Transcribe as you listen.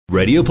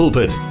Radio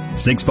Pulpit,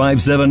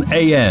 657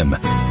 AM.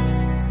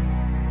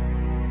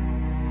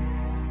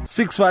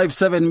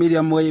 657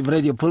 medium wave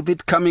Radio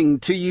Pulpit coming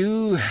to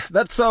you.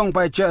 That song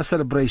by Joy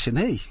Celebration.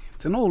 Hey,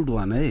 it's an old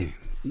one, hey.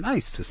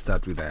 Nice to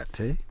start with that,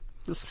 hey.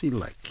 Just feel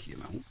like,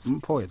 I'm a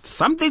poet.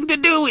 Something to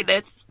do with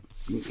this.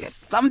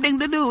 Something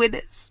to do with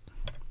this.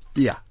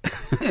 Yeah.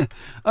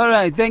 All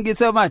right, thank you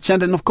so much.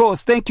 And then, of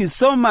course, thank you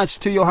so much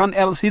to Johan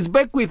Els. He's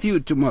back with you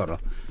tomorrow.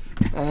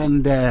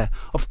 And,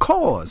 of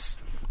course,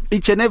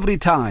 each and every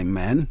time,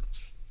 man,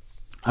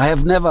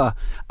 I've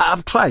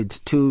tried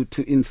to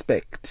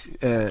inspect,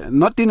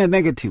 not in a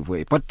negative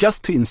way, but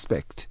just to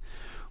inspect,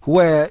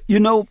 where,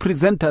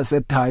 presenters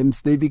at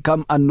times, they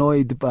become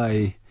annoyed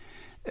by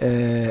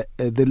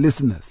the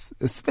listeners,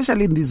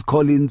 especially in these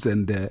call-ins,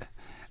 and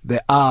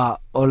there are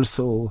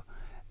also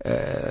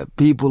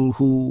people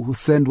who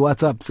send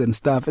WhatsApps and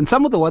stuff. And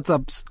some of the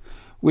WhatsApps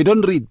we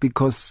don't read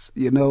because,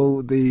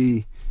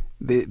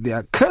 they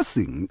are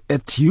cursing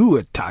at you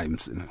at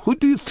times. Who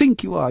do you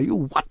think you are?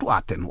 You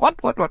what? And what?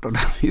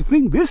 You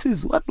think this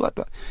is what?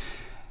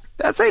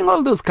 They're saying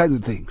all those kinds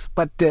of things.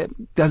 But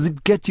does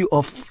it get you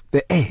off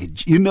the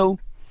edge,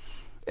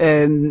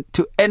 And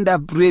to end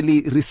up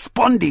really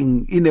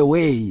responding in a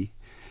way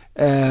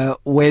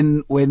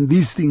when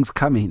these things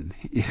come in,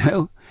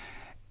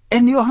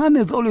 And Johan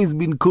has always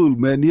been cool,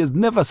 man. He has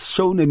never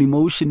shown an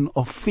emotion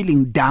of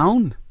feeling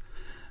down.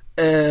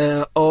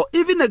 Or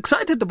even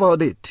excited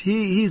about it.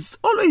 He's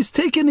always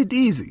taken it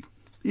easy.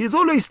 He's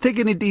always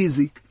taken it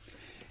easy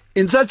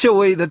in such a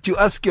way that you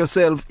ask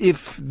yourself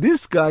if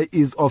this guy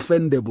is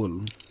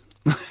offendable.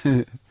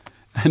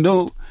 I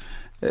know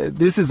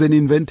this is an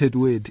invented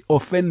word,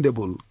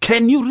 offendable.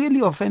 Can you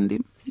really offend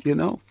him?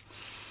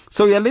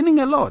 So you're learning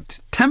a lot.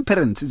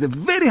 Temperance is a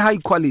very high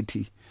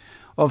quality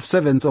of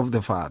servants of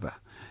the Father.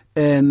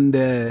 And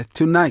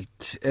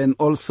tonight, and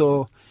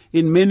also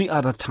in many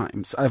other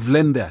times, I've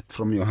learned that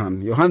from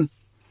Johan. Johan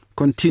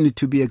continued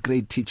to be a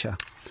great teacher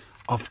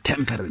of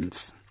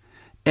temperance.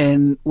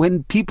 And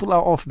when people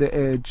are off the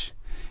edge,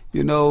 they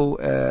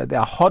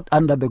are hot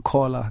under the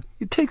collar,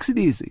 he takes it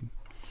easy.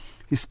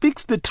 He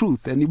speaks the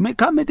truth, and you may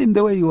come at him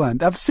the way you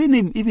want. I've seen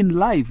him even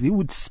live. He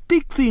would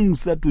speak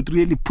things that would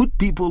really put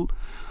people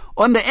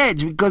on the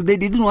edge because they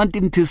didn't want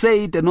him to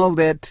say it and all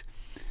that.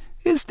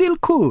 He's still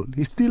cool.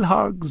 He still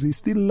hugs. He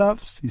still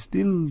loves. He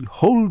still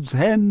holds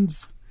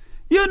hands.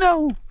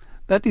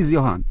 That is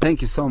Johan.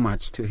 Thank you so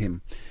much to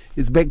him.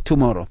 He's back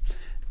tomorrow.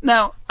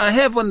 Now, I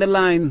have on the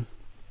line,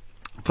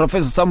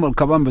 Professor Samuel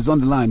Kabamba is on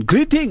the line.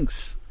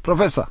 Greetings,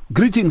 Professor.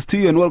 Greetings to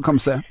you and welcome,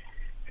 sir.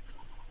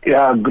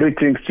 Yeah,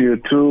 greetings to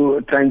you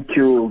too. Thank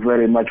you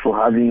very much for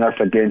having us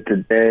again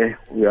today.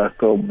 We are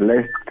so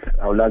blessed.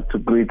 I would like to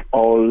greet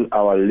all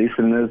our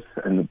listeners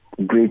and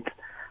greet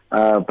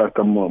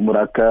Pastor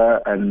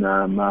Muraka and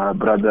my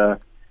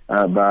brother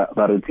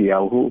Baruti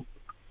Yahu.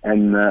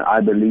 And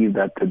I believe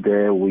that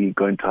today we're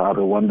going to have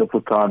a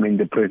wonderful time in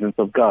the presence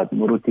of God.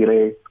 Muruti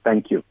Ray,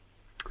 thank you.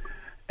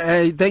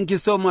 Thank you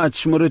so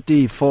much,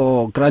 Muruti,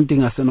 for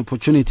granting us an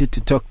opportunity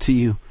to talk to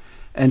you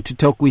and to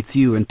talk with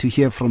you and to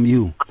hear from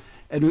you.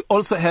 And we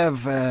also have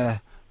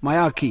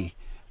Mayaki,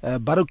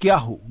 Baruch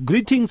Yahu.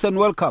 Greetings and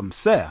welcome,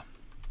 sir.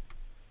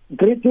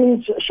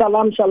 Greetings,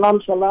 shalom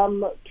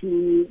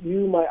to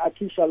you,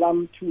 Mayaki,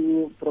 shalom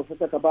to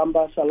Professor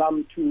Kabamba,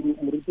 shalom to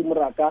Muruti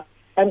Muraka.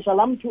 And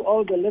shalom to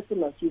all the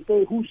listeners. We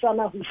say,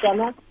 Hosanna,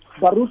 Hosanna,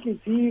 Baruch is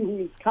he who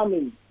is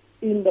coming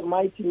in the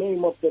mighty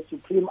name of the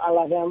Supreme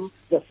Elohim,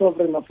 the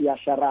Sovereign of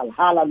Yasharal.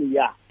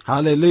 Hallelujah.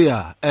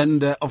 Hallelujah.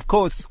 And of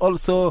course,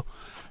 also,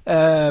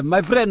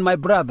 my friend, my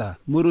brother,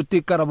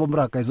 Muruti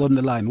Karabomraka is on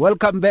the line.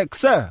 Welcome back,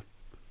 sir.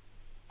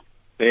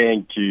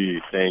 Thank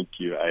you.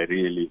 I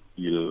really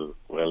feel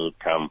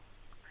welcome,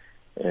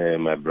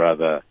 my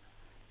brother.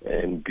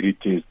 And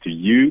greetings to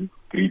you.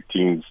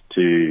 Greetings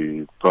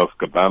to Prof.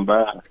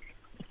 Kabamba.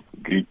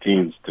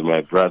 Greetings to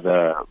my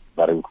brother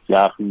Baruch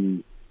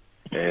Yahu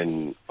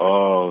and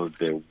all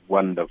the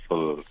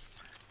wonderful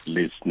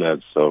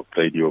listeners of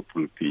Radio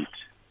Pulpit.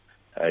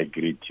 I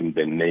greet in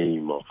the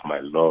name of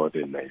my Lord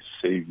and my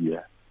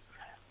Savior,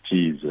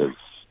 Jesus,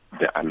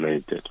 the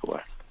Anointed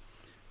One.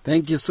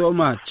 Thank you so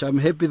much. I'm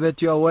happy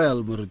that you are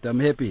well, Murut.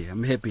 I'm happy.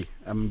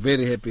 I'm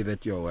very happy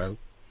that you are well.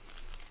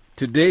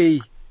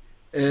 Today,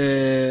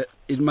 in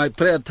my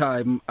prayer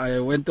time, I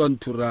went on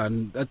to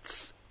run.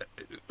 That's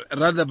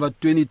around about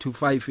 20 to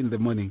 5 in the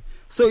morning.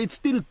 So it's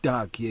still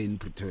dark here in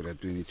Pretoria,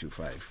 20 to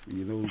 5.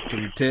 You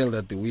can tell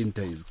that the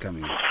winter is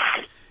coming.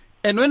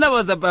 And when I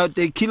was about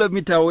a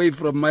kilometer away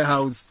from my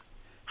house,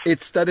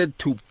 it started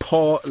to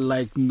pour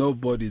like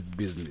nobody's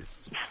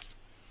business.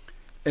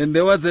 And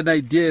there was an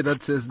idea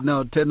that says,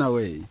 no, turn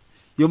away.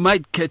 You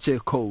might catch a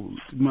cold.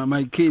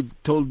 My kid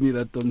told me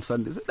that on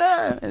Sunday. He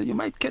said, you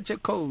might catch a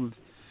cold.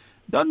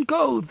 Don't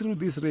go through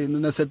this rain.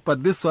 And I said,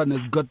 but this one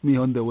has got me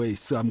on the way,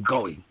 so I'm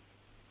going.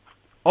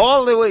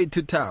 All the way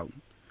to town.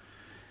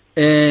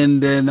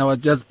 And then I was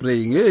just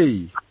praying,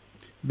 hey,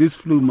 this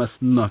flu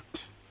must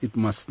not. It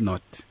must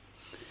not.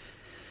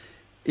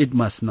 It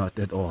must not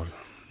at all.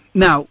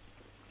 Now,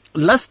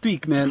 last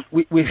week, man,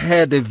 we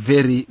had a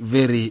very,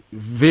 very,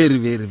 very,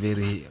 very,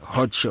 very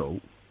hot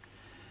show.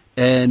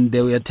 And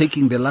we are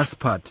taking the last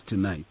part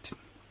tonight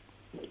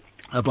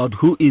about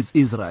who is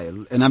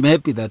Israel. And I'm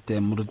happy that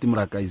Muruti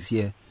Mraka is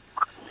here.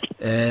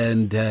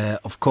 And,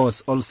 of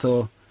course,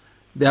 also,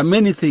 there are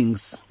many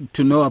things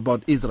to know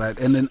about Israel.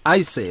 And then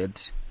I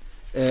said,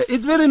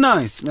 it's very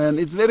nice, man.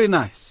 It's very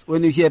nice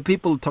when you hear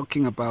people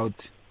talking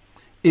about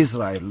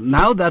Israel.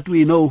 Now that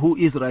we know who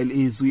Israel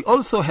is, we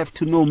also have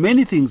to know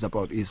many things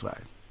about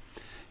Israel.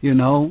 You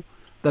know,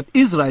 that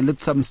Israel at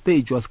some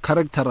stage was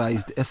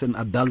characterized as an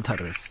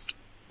adulteress.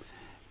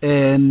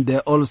 And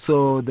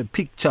also the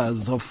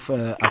pictures of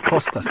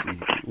apostasy,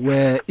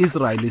 where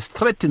Israel is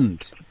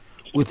threatened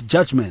with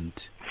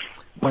judgment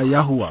by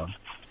Yahuwah.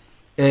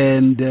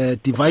 And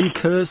divine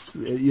curse,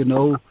 you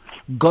know,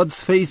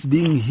 God's face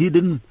being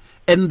hidden,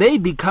 and they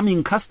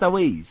becoming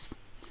castaways.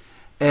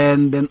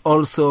 And then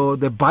also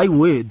the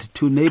byword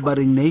to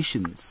neighboring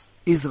nations,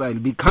 Israel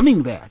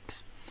becoming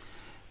that.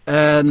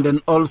 And then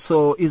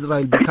also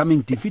Israel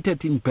becoming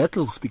defeated in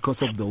battles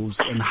because of those,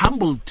 and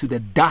humbled to the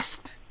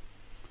dust,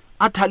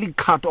 utterly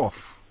cut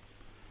off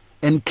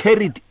and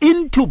carried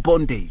into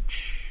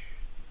bondage.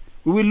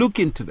 We will look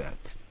into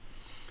that.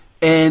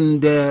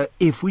 And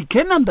if we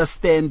can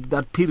understand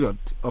that period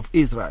of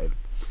Israel,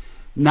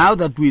 now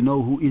that we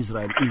know who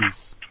Israel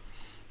is,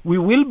 we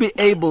will be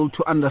able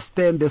to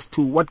understand as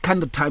to what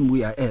kind of time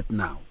we are at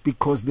now,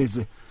 because there's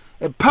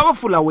a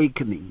powerful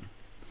awakening,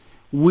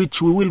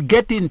 which we will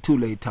get into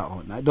later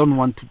on. I don't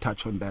want to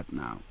touch on that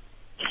now.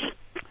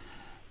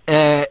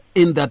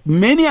 In that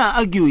many are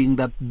arguing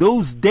that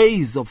those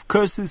days of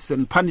curses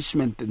and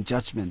punishment and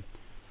judgment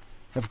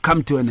have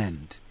come to an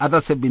end.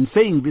 Others have been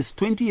saying this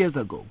 20 years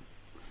ago.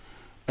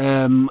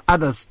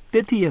 Others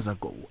 30 years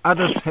ago.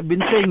 Others have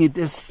been saying it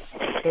as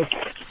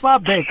far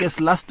back as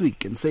last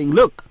week and saying,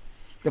 look,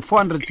 the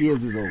 400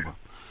 years is over.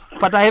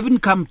 But I haven't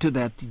come to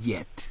that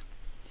yet.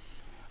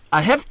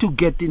 I have to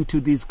get into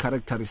these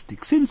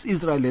characteristics. Since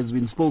Israel has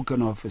been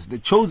spoken of as the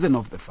chosen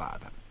of the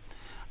Father,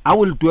 I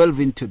will delve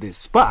into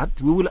this,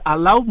 but we will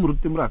allow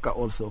Muruti Mraka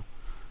also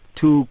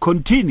to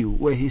continue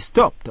where he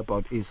stopped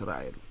about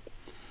Israel,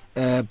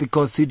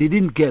 because he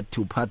didn't get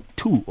to part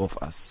 2 of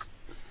us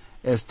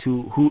as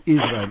to who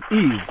Israel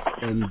is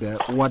and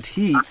what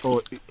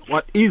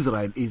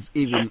Israel is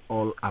even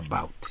all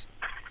about.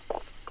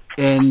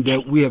 And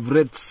we have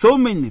read so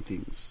many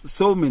things,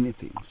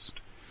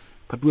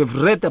 but we have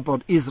read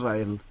about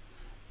Israel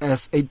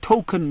as a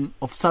token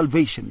of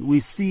salvation. We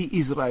see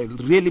Israel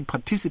really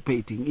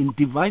participating in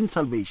divine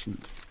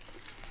salvations.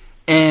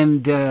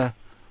 And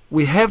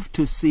we have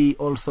to see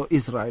also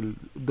Israel,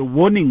 the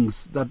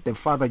warnings that the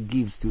Father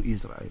gives to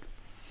Israel.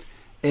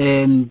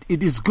 And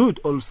it is good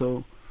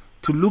also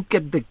to look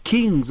at the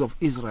kings of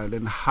Israel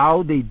and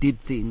how they did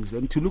things,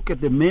 and to look at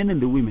the men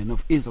and the women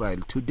of Israel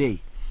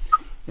today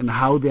and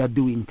how they are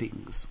doing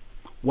things.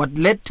 What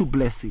led to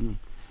blessing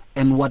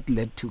and what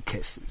led to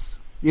curses.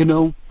 You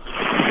know,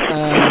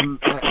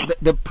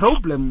 the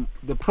problem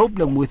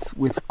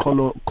with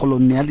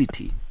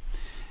coloniality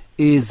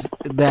is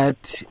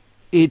that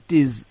it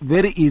is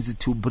very easy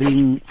to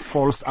bring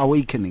false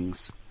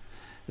awakenings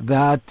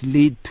that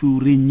lead to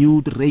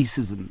renewed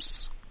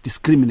racisms,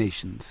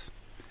 discriminations,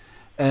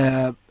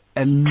 and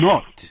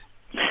not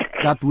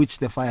that which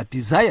the fire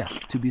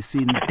desires to be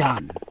seen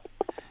done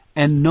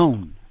and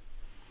known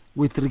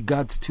with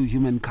regards to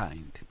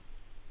humankind.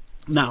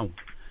 Now,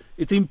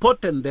 it's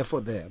important,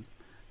 therefore,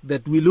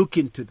 that we look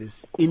into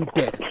this in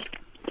depth,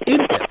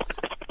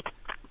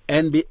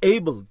 and be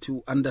able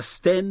to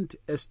understand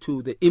as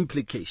to the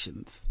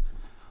implications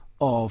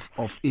of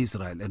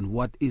Israel and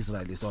what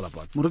Israel is all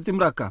about. Muruti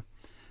Mraka,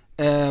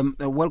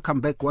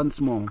 welcome back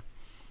once more.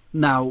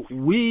 Now,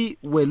 we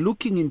were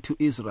looking into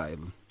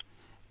Israel,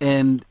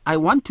 and I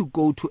want to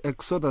go to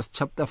Exodus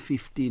chapter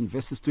 15,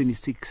 verses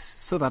 26,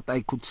 so that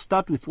I could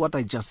start with what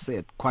I just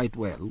said quite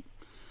well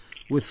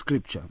with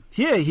Scripture.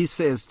 Here he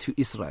says to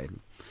Israel,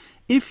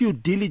 if you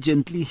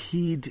diligently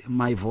heed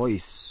my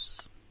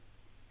voice,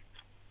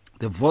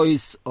 the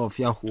voice of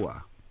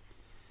Yahuwah,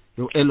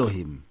 your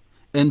Elohim,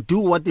 and do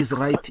what is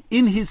right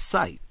in his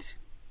sight,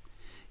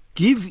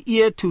 give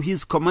ear to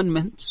his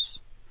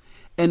commandments,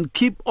 and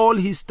keep all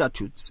his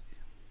statutes,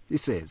 he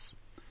says,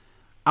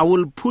 I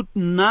will put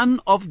none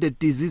of the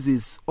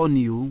diseases on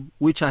you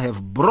which I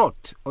have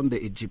brought on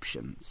the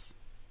Egyptians,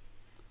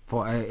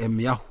 for I am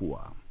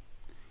Yahuwah,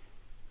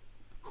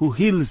 who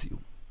heals you.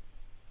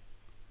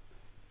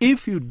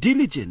 If you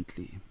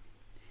diligently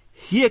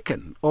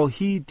hearken or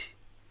heed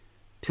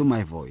to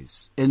my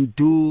voice, and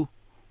do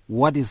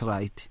what is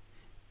right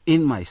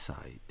in my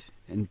sight,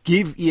 and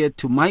give ear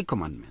to my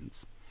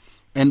commandments,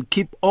 and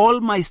keep all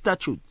my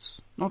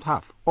statutes, not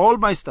half, all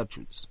my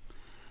statutes,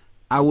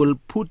 I will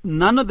put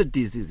none of the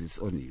diseases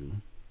on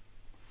you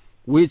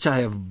which I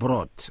have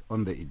brought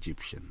on the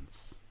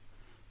Egyptians.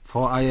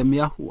 For I am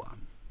Yahuwah,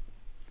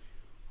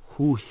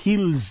 who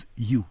heals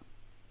you.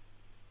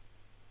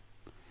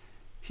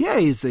 Here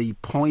is a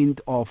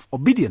point of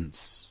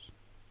obedience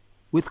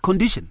with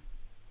condition.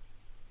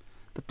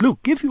 That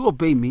look, if you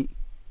obey me,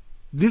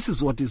 this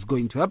is what is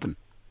going to happen.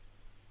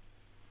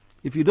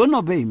 If you don't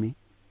obey me,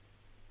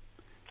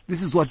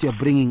 this is what you're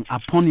bringing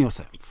upon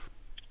yourself.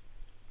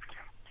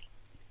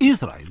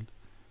 Israel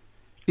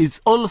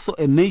is also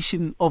a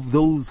nation of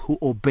those who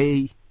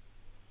obey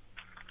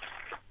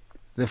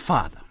the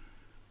Father.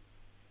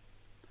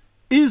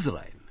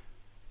 Israel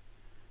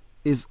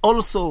is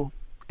also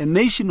a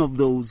nation of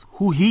those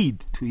who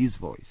heed to his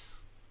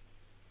voice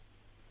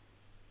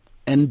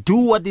and do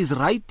what is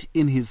right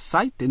in his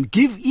sight and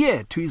give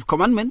ear to his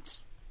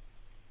commandments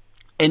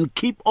and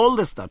keep all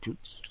the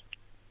statutes.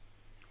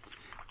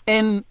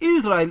 And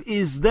Israel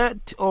is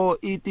that, or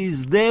it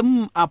is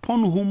them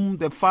upon whom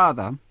the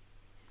Father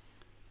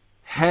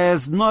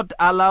has not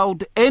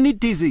allowed any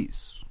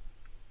disease.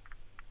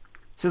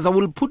 It says, I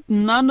will put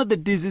none of the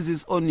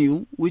diseases on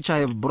you which I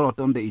have brought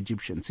on the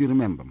Egyptians. You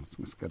remember, in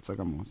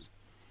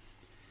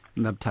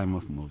that time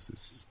of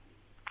Moses.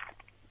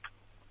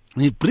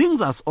 And it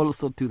brings us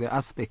also to the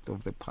aspect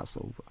of the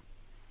Passover.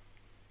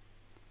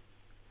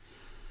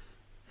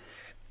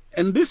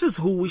 And this is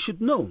who we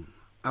should know.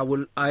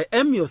 I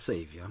am your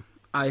Savior.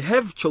 I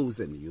have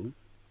chosen you.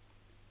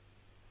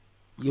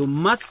 You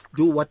must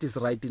do what is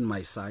right in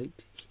my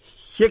sight.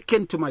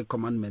 Hearken to my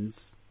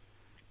commandments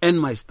and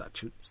my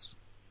statutes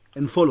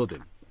and follow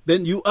them.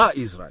 Then you are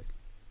Israel.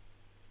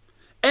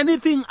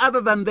 Anything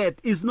other than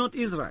that is not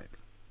Israel.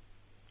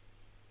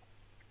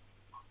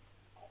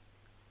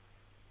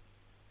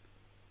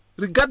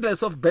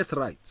 Regardless of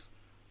birthrights,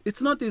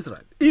 it's not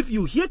Israel. If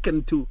you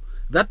hearken to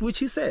that which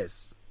he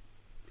says,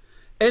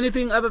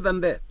 anything other than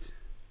that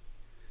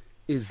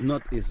is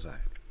not Israel.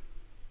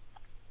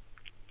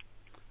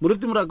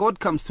 Murutimura, God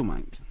comes to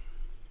mind.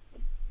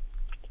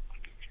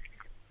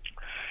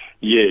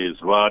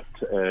 Yes, what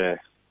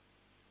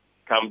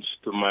comes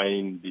to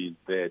mind is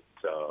that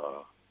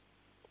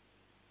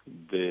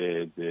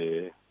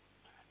the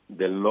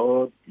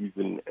Lord,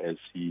 even as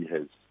he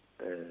has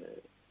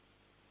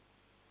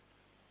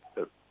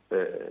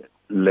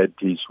let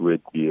his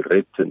word be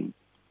written,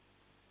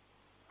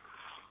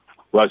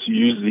 was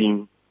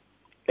using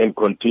and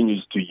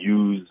continues to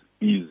use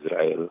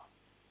Israel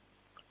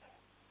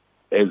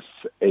as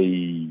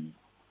a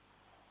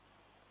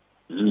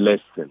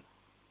lesson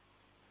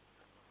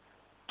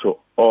to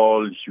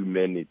all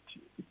humanity.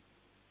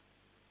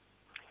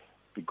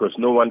 Because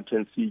no one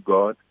can see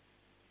God.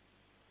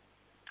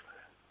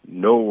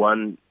 No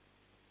one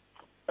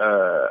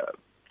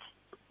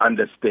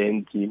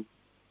understands him.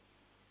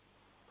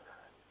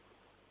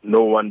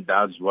 No one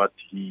does what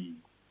he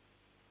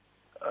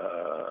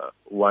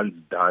wants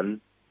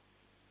done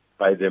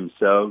by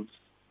themselves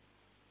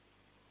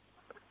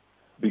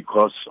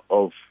because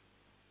of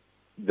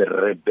the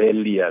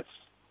rebellious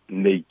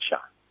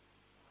nature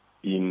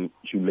in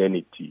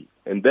humanity.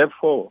 And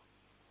therefore,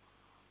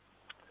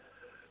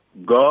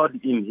 God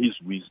in his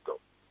wisdom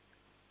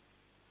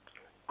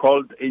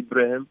called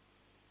Abraham,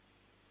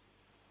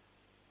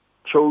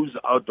 chose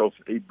out of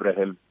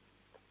Abraham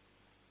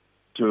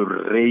to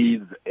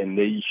raise a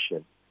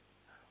nation,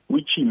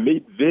 which he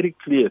made very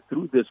clear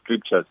through the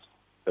scriptures,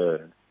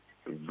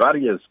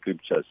 various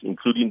scriptures,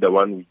 including the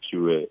one which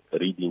you were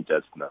reading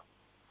just now,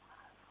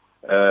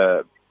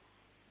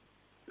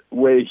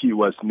 where he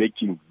was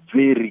making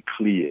very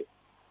clear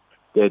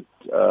that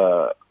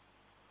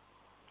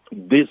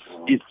this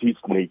is his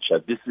nature,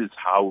 this is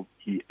how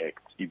he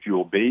acts. If you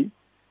obey,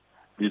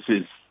 this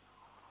is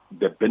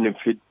the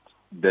benefit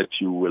that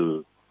you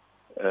will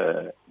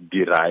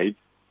derive,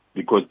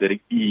 because there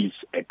is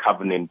a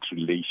covenant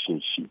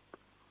relationship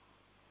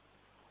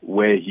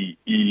where he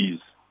is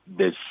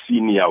the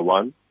senior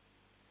one,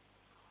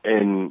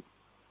 and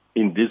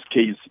in this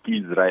case,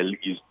 Israel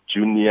is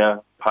junior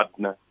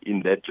partner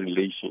in that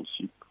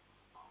relationship.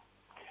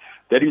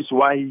 That is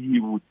why he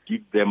would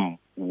give them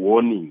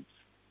warnings,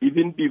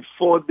 even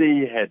before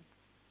they had,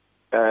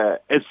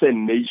 as a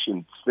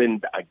nation,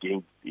 sinned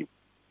against him.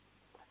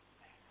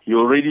 He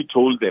already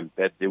told them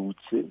that they would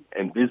sin,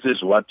 and this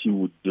is what he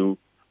would do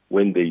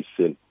when they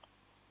sin.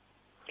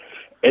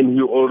 And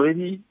he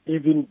already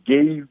even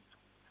gave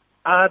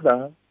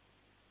other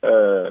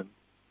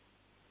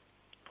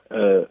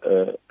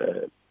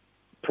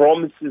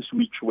promises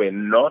which were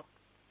not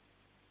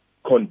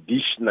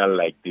conditional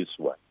like this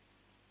one.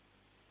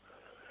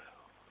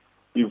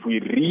 If we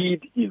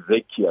read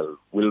Ezekiel,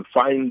 we'll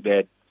find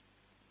that,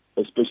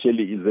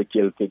 especially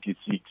Ezekiel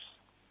 36,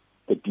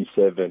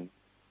 37,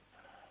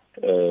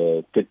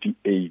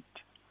 38,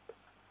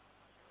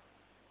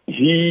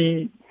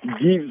 he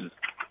gives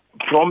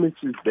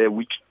promises there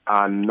which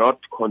are not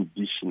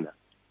conditional,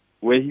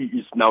 where he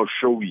is now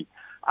showing,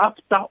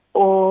 after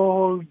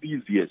all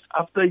these years,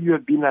 after you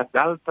have been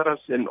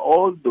adulterous and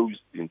all those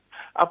things,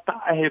 after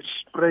I have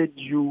spread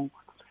you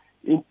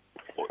in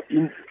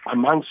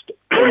amongst,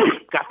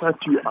 scattered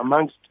you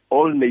amongst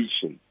all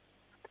nations,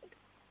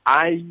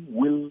 I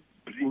will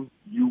bring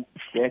you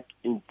back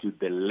into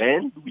the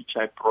land which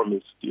I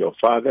promised your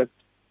fathers,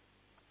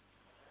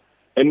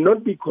 and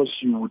not because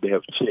you would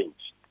have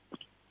changed,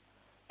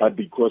 but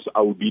because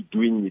I will be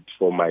doing it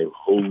for my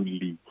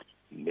holy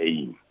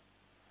name.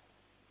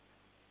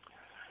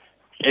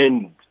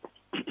 And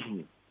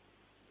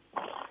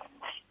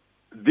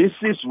this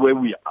is where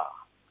we are.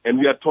 And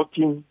we are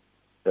talking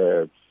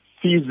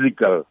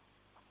physical,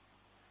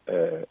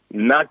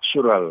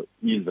 natural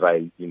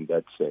Israel in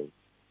that sense.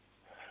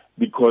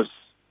 Because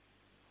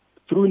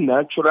through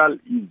natural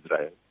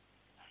Israel,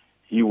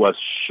 he was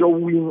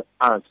showing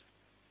us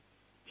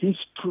his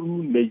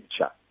true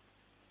nature.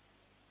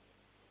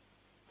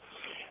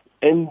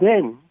 And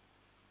then,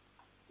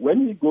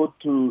 when we go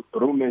to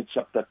Romans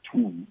chapter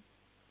 2,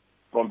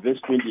 from verse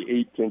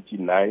 28,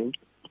 29,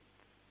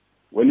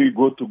 when we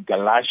go to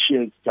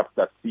Galatians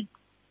chapter 6,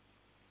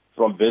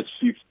 from verse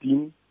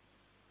 15,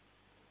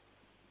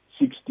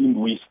 16,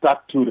 we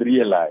start to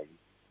realize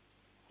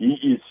he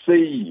is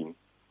saying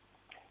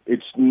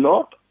it's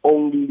not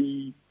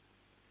only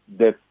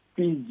the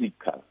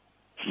physical,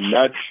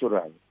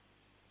 natural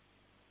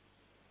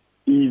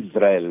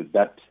Israel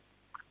that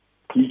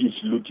he is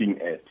looking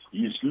at. He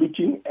is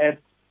looking at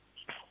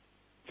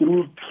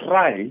through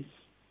Christ,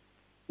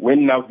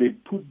 when now they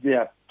put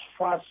their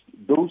trust,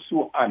 those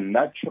who are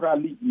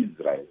naturally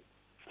Israel,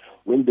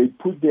 when they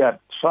put their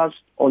trust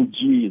on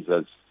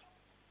Jesus,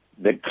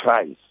 the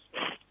Christ,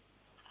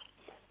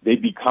 they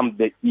become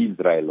the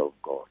Israel of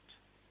God.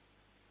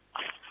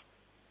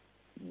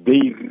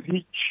 They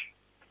reach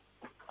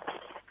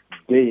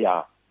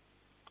their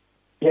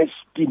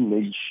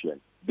destination.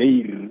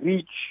 They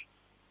reach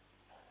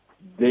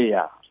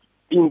their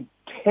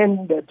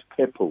intended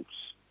purpose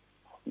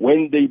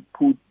when they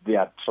put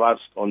their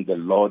trust on the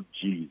Lord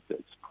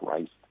Jesus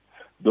Christ.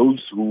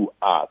 Those who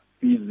are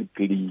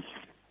physically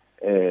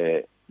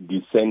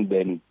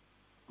descended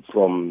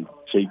from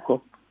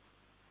Jacob,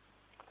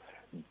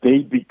 they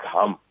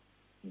become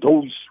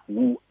those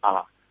who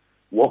are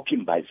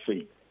walking by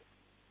faith.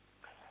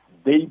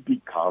 They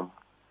become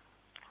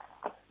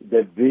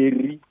the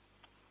very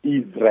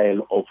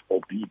Israel of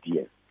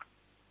obedience,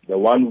 the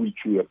one which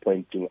we were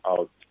pointing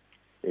out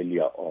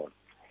earlier on.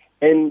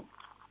 And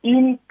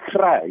in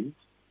Christ,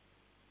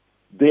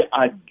 they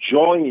are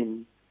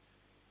joined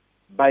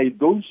by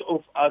those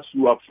of us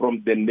who are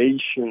from the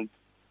nations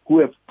who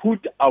have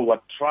put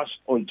our trust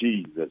on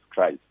Jesus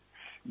Christ.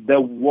 The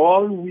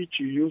wall which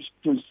used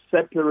to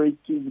separate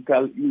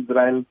physical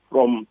Israel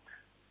from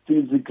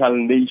physical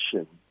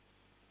nations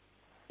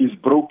is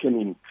broken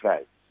in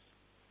Christ.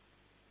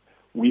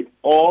 We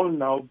all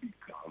now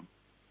become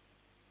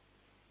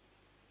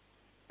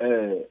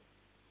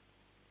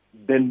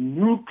the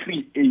new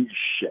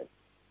creation,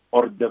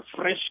 or the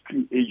fresh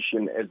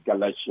creation, as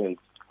Galatians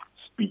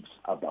speaks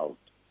about.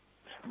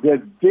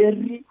 The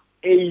very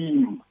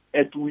aim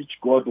at which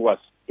God was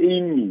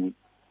aiming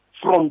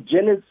from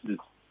Genesis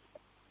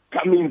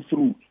coming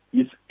through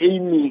is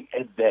aiming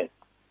at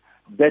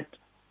that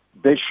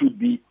there should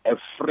be a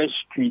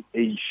fresh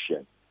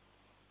creation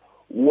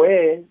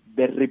where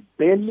the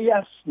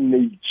rebellious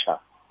nature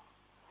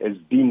has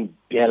been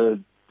dealt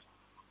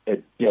a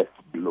death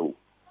blow,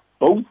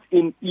 both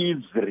in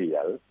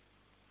Israel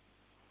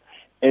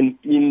and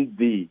in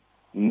the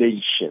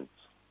nations.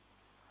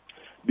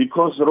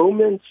 Because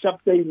Romans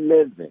chapter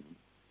 11,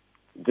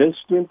 verse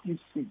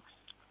 26,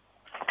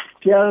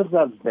 tells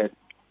us that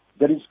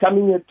there is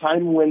coming a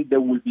time when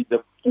there will be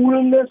the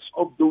fullness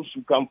of those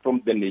who come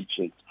from the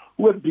nations,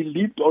 who have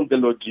believed on the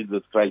Lord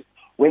Jesus Christ.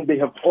 When they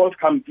have all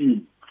come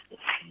in,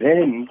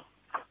 then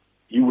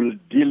he will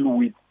deal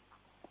with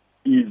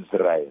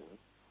Israel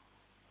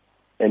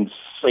and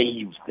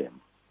save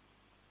them.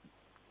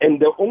 And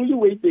the only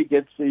way they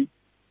get saved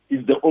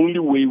is the only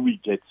way we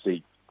get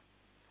saved.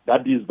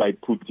 That is by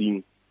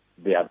putting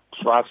their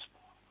trust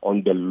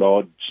on the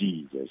Lord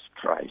Jesus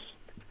Christ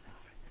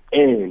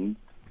and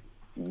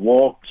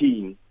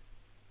walking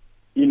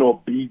in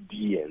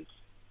obedience.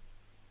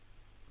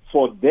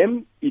 For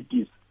them, it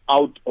is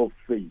out of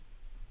faith.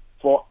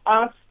 For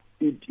us,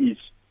 it is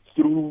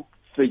through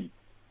faith.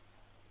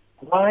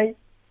 Why?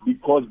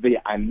 Because they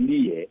are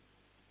near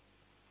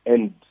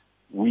and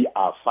we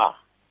are far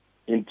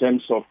in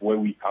terms of where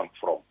we come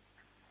from,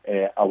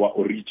 our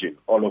origin,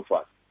 all of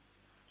us.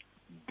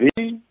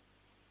 They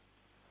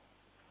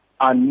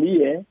are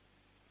near,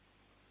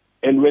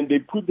 and when they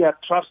put their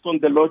trust on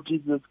the Lord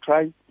Jesus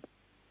Christ,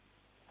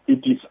 it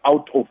is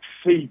out of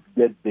faith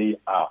that they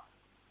are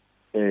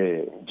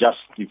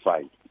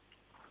justified.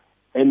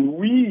 And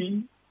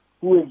we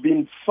who have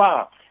been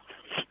far,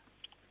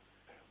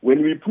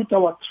 when we put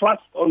our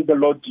trust on the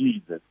Lord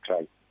Jesus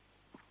Christ,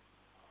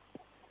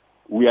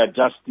 we are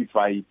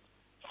justified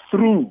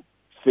through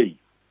faith.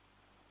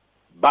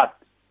 But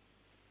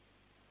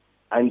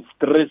I'm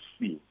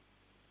stressing,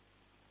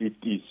 it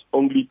is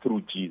only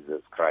through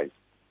Jesus Christ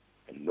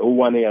and no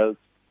one else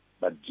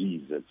but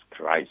Jesus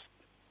Christ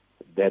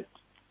that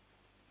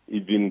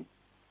even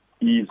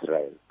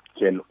Israel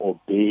can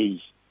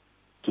obey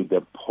to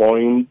the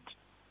point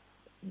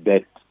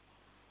that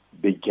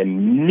they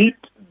can meet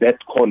that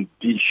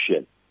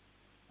condition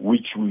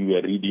which we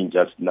were reading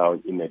just now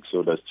in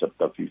Exodus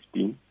chapter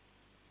 15,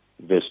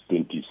 verse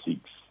 26.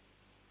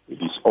 It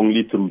is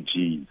only through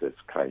Jesus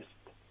Christ.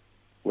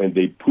 When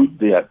they put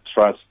their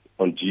trust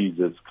on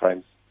Jesus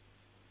Christ,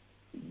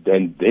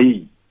 then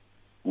they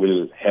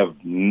will have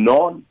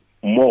none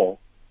more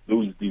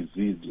those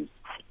diseases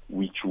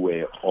which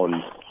were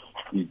on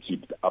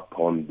Egypt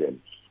upon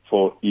them.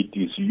 For it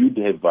is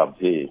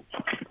Yud-Heh-Vav-Heh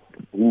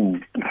who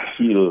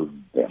heals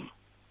them.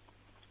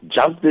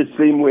 Just the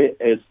same way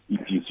as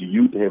it is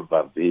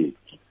Yud-Heh-Vav-Heh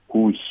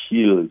who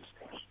heals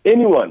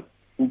anyone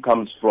who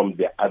comes from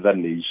the other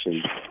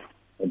nations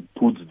and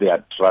puts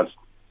their trust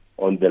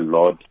on the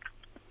Lord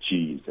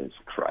Jesus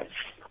Christ.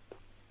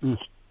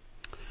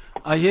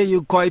 I hear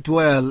you quite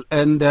well,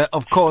 and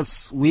of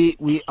course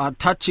we are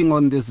touching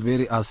on this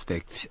very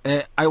aspect.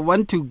 I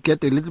want to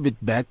get a little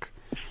bit back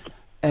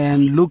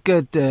and look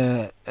at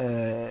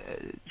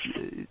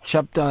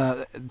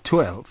chapter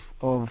 12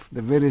 of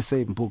the very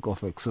same book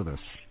of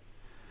Exodus.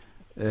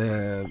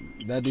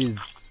 That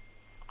is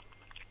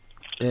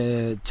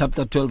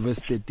chapter 12 verse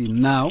 13.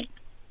 Now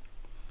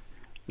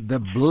the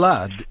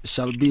blood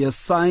shall be a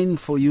sign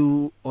for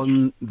you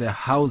on the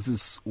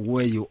houses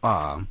where you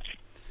are.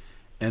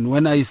 And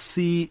when I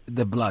see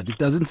the blood, it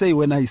doesn't say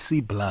when I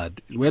see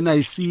blood. When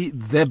I see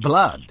the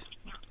blood,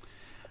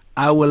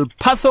 I will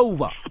pass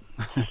over.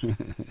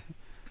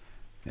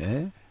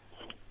 The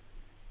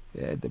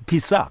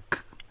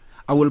Pesach.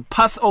 I will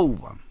pass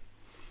over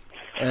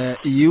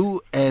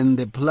you, and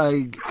the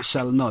plague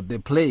shall not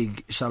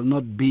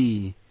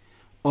be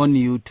on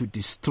you to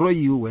destroy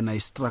you when I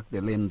struck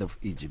the land of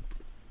Egypt.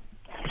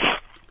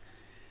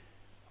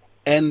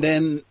 And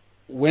then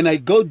when I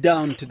go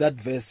down to that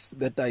verse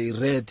that I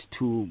read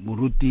to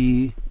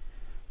Muruti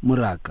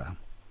Muraka,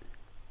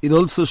 it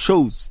also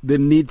shows the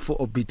need for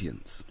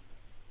obedience.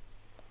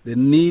 The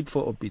need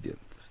for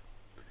obedience.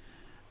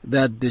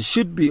 That there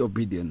should be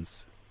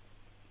obedience.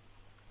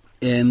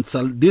 And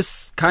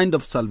this kind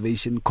of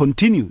salvation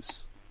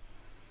continues.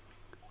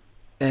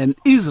 And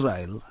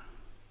Israel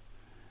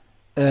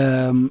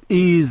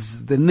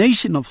is the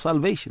nation of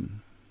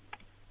salvation.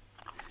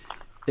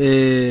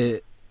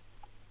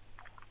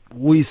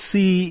 We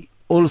see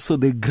also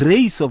the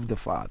grace of the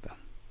Father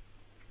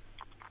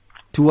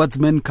towards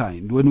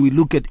mankind when we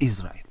look at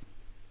Israel.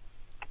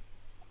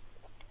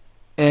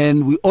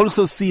 And we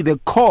also see the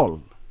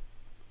call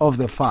of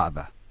the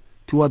Father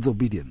towards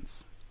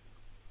obedience.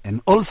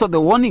 And also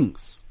the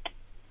warnings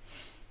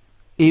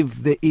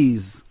if there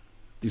is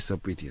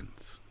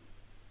disobedience.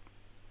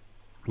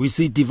 We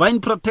see divine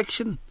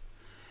protection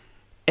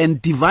and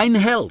divine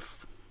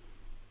health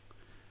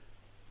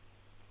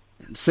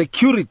and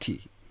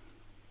security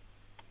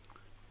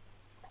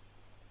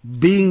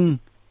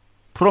being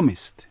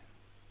promised.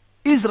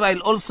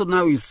 Israel also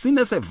now is seen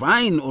as a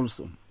vine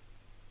also.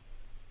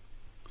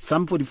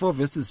 Psalm 44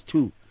 verses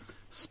 2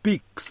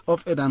 speaks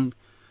of an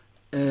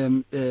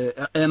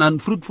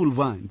unfruitful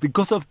vine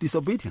because of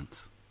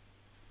disobedience.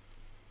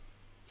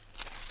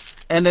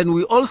 And then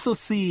we also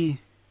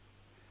see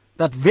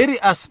that very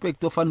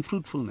aspect of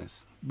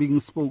unfruitfulness being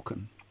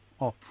spoken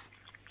of.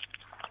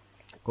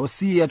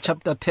 Hosea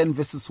chapter 10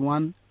 verses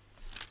 1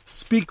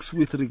 speaks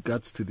with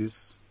regards to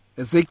this.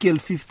 Ezekiel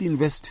 15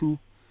 verse 2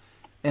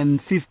 and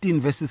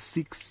 15 verses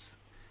 6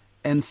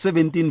 and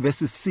 17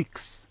 verses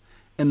 6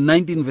 and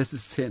 19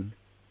 verses 10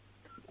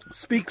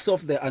 speaks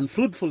of the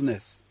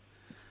unfruitfulness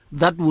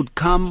that would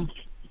come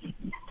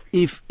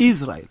if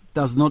Israel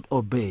does not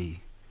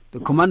obey the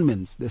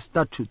commandments, the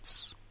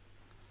statutes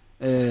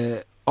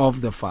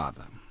of the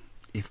Father.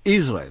 If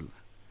Israel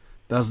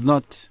does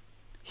not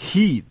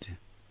heed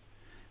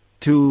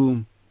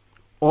to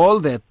all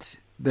that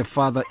the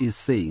Father is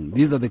saying,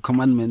 these are the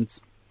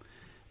commandments,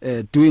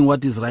 doing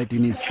what is right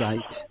in his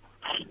sight,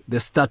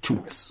 the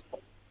statutes.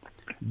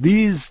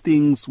 These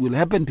things will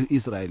happen to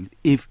Israel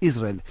if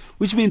Israel,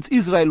 which means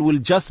Israel will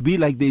just be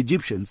like the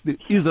Egyptians.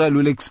 Israel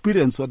will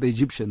experience what the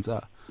Egyptians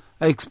are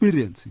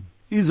experiencing.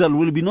 Israel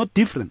will be not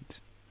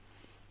different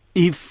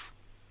if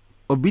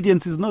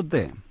obedience is not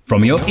there.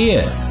 From your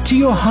ear to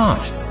your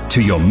heart,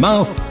 to your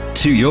mouth,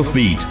 to your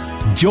feet.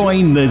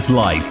 Join this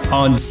life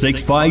on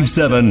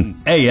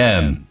 657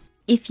 AM.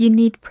 If you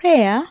need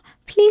prayer,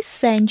 please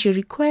send your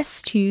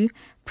request to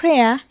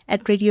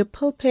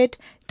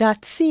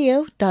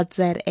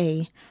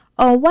prayer@radiopulpit.co.za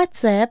or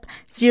WhatsApp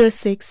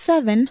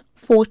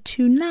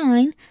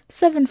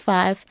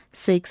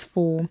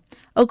 067-429-7564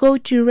 or go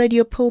to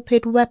Radio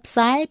Pulpit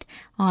website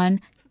on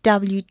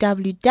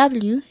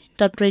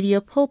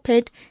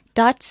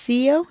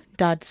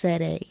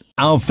www.radiopulpit.co.za.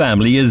 Our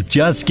family is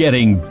just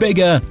getting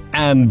bigger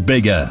and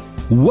bigger.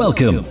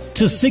 Welcome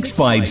to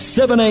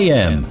 657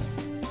 AM.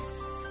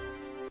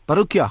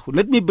 Baruch Yahu,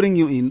 let me bring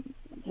you in.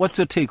 What's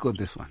your take on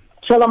this one?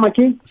 Shalom,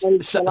 Aki.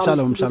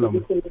 Shalom.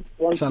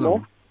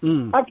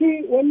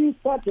 Aki, when you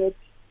started,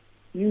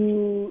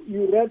 you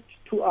read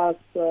to us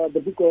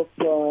the book of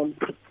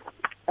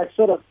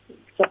Exodus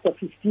chapter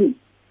 15,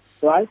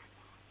 right?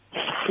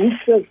 Which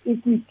says,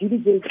 if we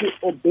diligently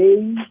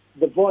obey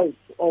the voice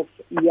of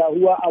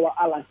Yahuwah our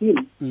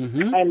Elohim,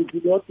 and do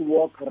not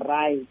walk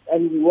right,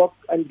 and we walk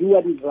and do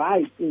what is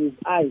right in his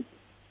eyes,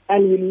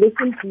 and we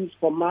listen to his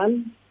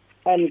commands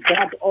and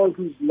guard all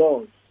his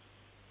laws,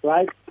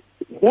 right?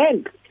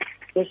 Then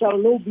there shall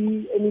not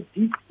be any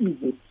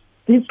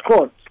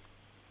discord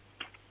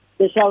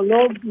There shall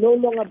no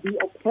longer be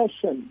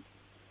oppression,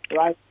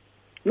 right?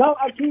 Now,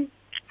 actually,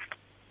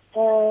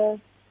 how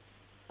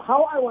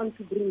I want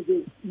to bring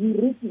this,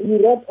 you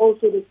read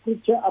also the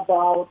scripture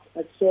about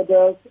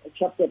Exodus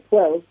chapter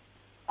 12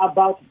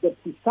 about the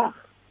Pesach,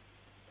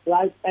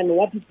 right? And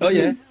what it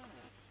means,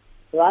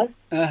 right?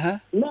 Uh-huh.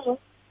 Now,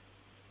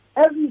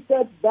 as we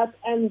said that,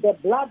 and the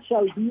blood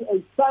shall be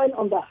a sign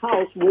on the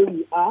house where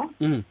we are,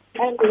 and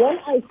when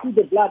I see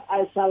the blood,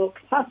 I shall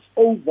pass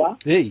over,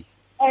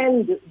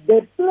 and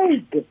the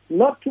plague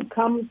not to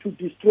come to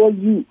destroy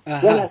you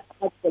when I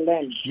touch the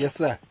land. Yes,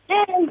 sir.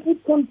 And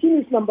it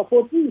continues, number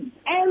 14.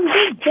 And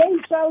this day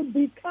shall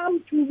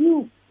become to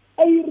you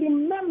a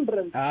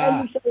remembrance,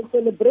 and you shall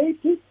celebrate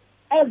it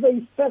as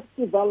a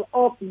festival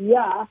of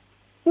Yah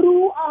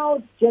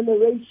throughout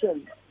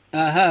generations.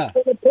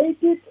 Celebrate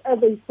it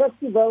as a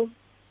festival,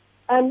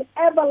 an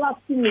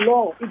everlasting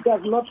law. It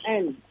does not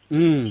end.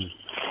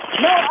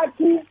 Now,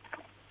 actually,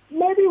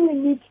 maybe we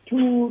need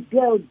to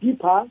delve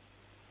deeper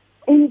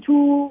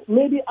into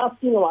maybe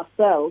asking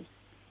ourselves,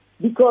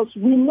 because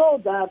we know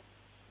that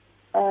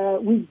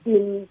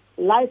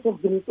lives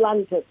have been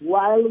planted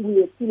while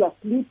we are still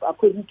asleep.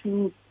 According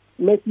to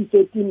Matthew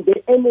 13,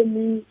 the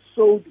enemy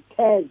sowed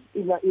tares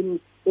within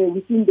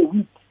the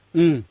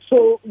wheat.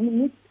 So we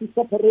need to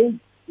separate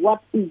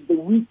what is the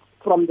wheat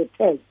from the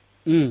tares.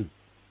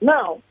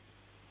 Now,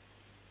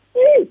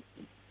 if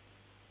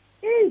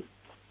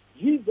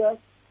Jesus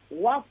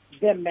was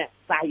the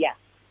Messiah,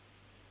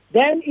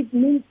 then it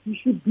means he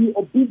should be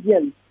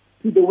obedient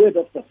to the word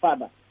of the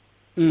Father.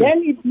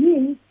 Then it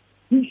means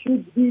he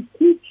should be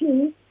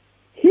teaching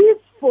his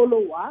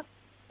followers,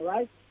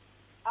 right?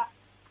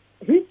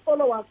 His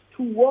followers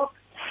to walk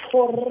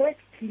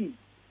correctly.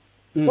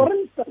 For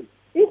instance,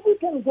 if we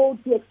can go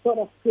to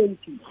Exodus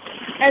 20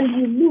 and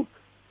we look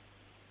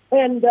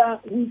and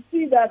we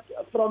see that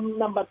from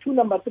number 2,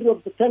 number 3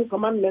 of the 10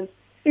 Commandments,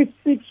 it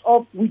speaks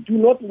of we do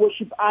not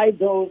worship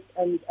idols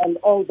and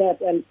all that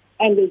and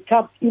a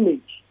carved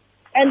image.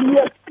 And we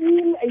have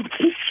seen a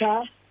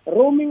picture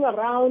roaming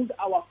around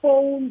our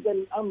phones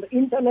and on the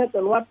internet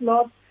and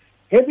whatnot.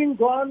 Having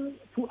gone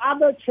to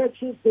other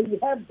churches, they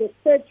have the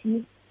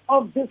statue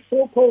of this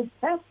so-called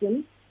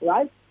person,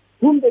 right,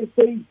 whom they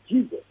say is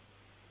Jesus.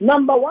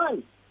 Number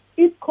one,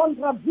 it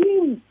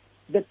contravenes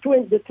the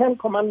 10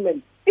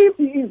 Commandments if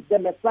he is the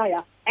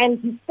Messiah and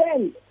he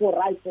stands for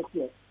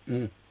righteousness.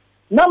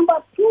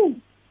 Number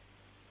two,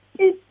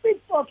 it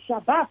speaks of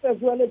Shabbat as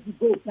well as you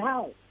go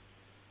down.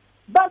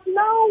 But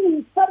now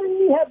we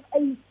suddenly have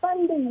a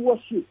Sunday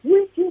worship,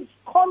 which is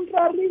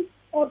contrary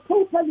or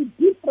totally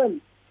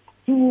different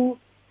to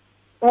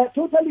the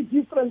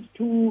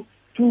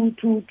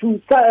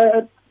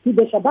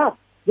Shabbat,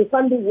 the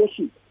Sunday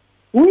worship,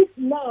 which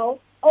now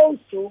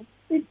also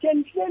it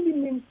can clearly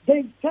mean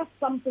there's just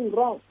something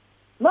wrong.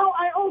 Now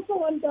I also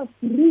want us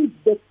to read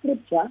the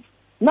scripture.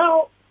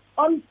 Now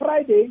on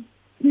Friday,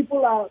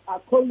 people are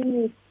calling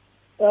it.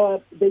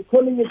 They're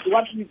calling it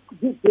what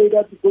this day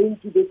that we're going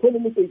to. They're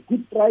calling it a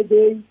Good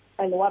Friday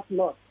and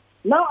whatnot.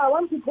 Now, I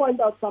want to point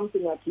out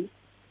something, actually.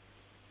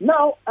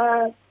 Now,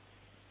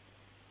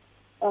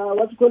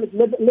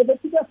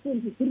 Leviticus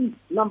 23,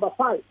 number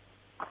 5.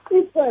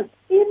 It says,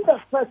 in the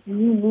first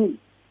new moon,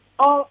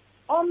 or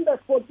on the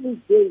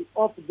 14th day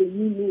of the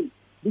new moon,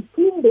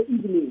 between the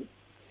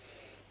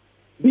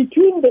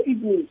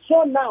evenings.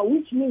 So now,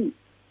 which means,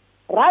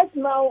 right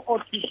now or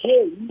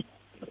today,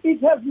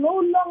 it has no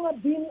longer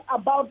been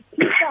about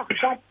Pesach,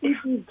 but it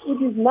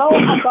is now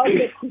about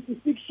the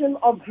crucifixion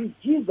of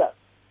Jesus.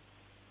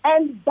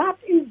 And that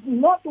is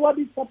not what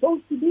it's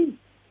supposed to be,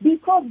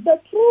 because the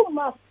true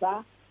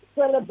Master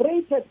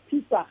celebrated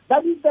Pesach.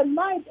 That is the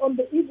night on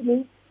the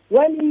evening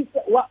when he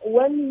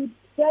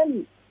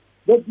sent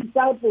the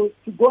disciples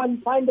to go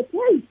and find a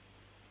place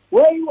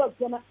where he was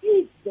going to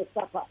eat the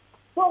supper.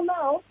 So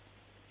now,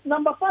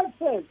 number 5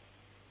 says,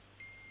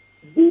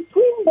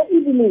 between the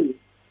evening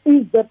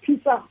is the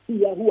Pesach to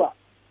Yahuwah.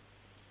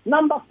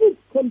 Number 6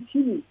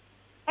 continues.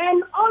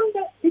 And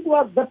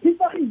the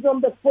Pesach is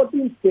on the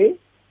 14th day,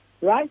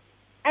 right?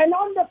 And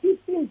on the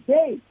 15th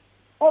day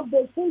of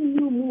the same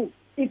new moon,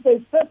 it's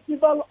a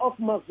festival of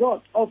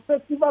Mazot, or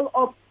festival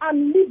of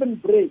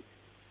unleavened bread,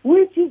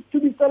 which is to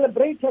be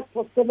celebrated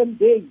for 7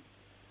 days.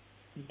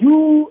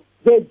 Do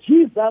the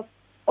Jesus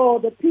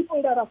or the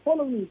people that are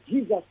following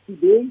Jesus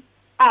today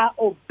are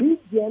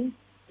obedient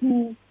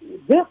to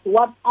this,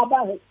 what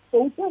Abba has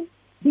spoken?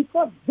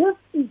 Because this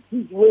is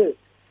his word.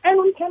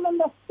 And we can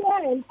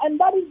understand, and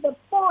that is the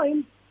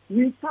point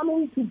we're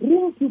coming to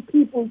bring to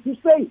people to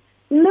say,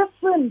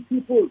 listen,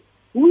 people,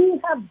 we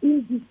have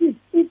been deceived.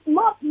 It's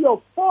not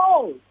your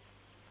fault.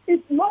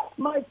 It's not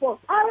my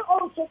fault. I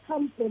also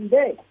come from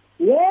there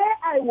where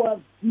I was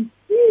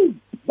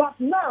deceived, but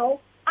now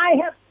I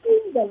have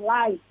seen the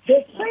light.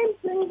 The same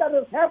thing that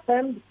has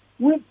happened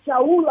with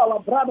Shaul,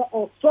 our brother,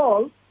 or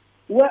Saul,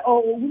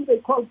 or whom they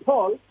call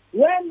Paul,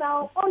 where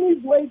now on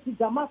his way to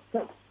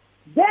Damascus,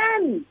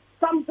 then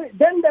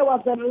there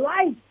was a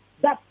light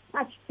that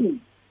touched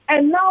him,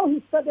 and now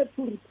he started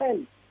to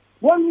repent.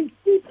 When we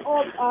speak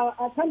of,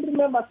 I can't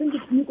remember, I think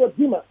it's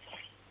Nicodemus,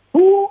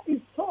 who is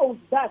told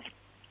that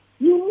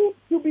you need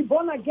to be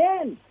born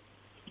again.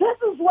 This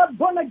is what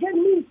born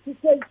again means. He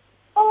says,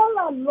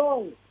 all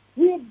along,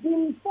 we've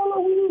been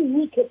following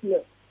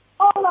wickedness.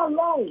 All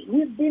along,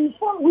 we've been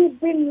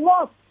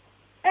lost.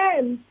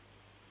 And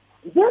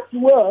this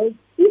world,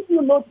 if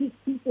you notice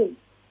people,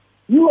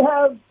 you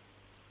have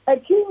a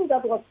king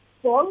that was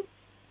Saul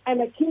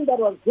and a king that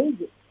was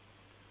David.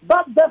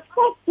 But the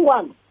first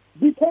one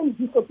became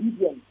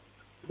disobedient.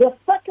 The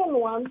second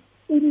one,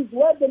 it is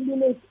where the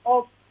lineage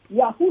of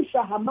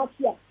Yahusha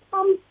HaMashiach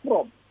comes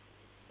from.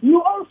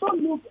 You also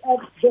look at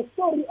the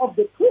story of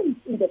the twins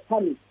in the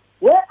Talmud,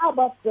 where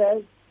Abba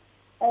says,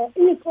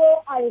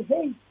 Esau I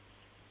hate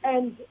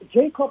and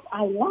Jacob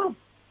I love.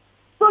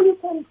 So you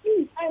can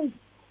see, and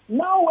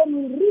now when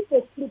we read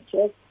the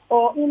scriptures,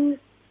 or in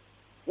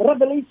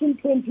Revelation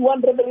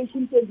 21,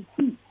 Revelation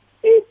 22,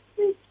 it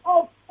speaks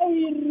of a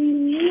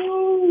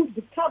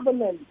renewed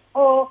covenant,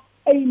 or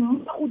a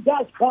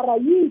Ma'udash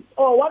Barayit,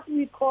 or what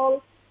we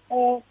call,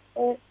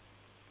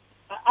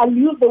 I'll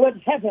use the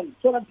word heaven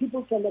so that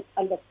people can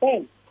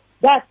understand,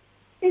 that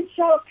it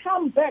shall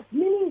come back,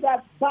 meaning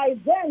that by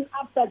then,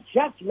 after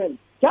judgment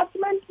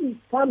is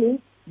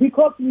coming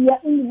because we are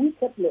in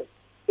wickedness.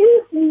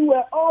 If we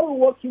were all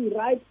working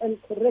right and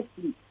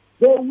correctly,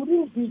 there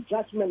wouldn't be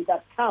judgment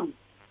that comes.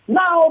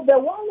 Now, the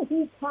one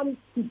who comes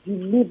to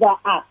deliver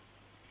us,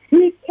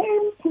 he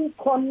came to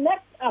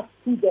connect us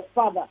to the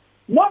Father,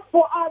 not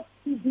for us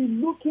to be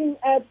looking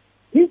at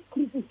his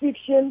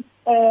crucifixion,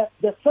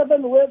 the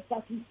 7 words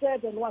that he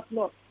said and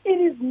whatnot.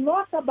 It is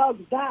not about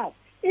that.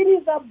 It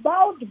is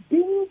about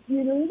being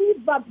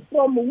delivered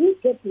from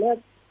wickedness,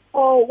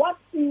 or what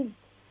is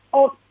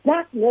of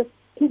darkness,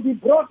 to be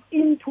brought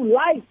into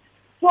light.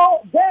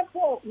 So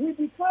therefore, we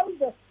become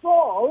the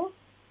soul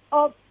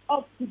of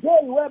today,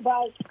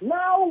 whereby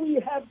now we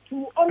have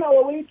to, on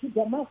our way to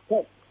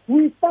Damascus,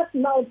 we start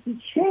now to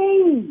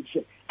change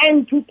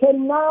and to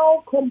can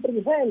now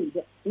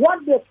comprehend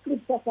what the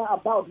scriptures are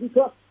about,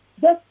 because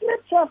the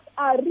scriptures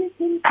are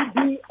written to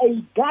be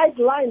a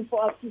guideline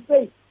for us to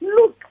say,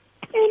 look,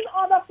 in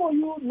order for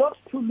you not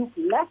to look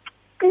left,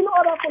 in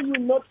order for you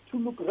not to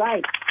look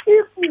right,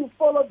 if you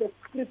follow the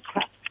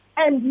scriptures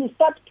and you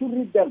start to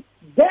read them,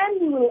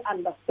 then you will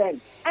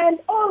understand. And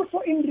also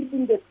in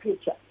reading the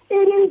scripture,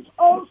 it is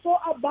also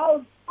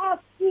about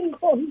asking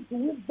for his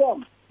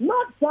wisdom,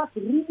 not just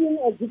reading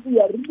as if we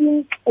are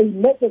reading a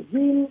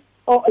magazine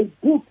or a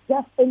book,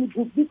 just any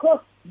book, because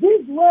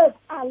these words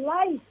are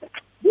light.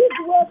 These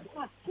words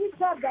are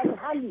sweeter than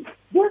honey.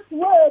 These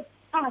words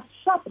are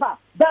sharper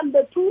than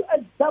the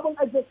two-edged,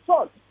 double-edged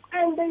sword,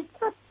 and they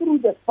cut through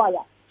the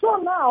fire. So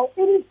now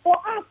it is for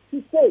us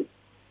to say,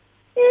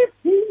 if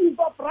he is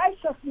of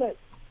righteousness,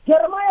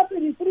 Jeremiah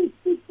 33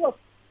 speaks of,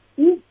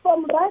 he is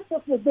from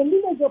righteousness, the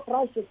lineage of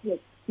righteousness.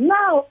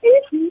 Now,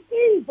 if he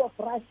is of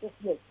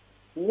righteousness,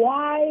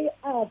 why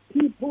are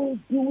people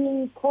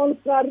doing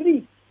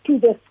contrary to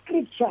the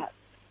scriptures?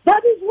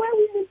 That is where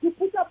we need to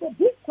put up a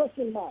big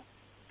question mark.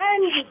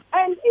 And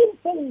in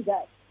saying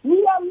that,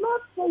 we are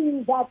not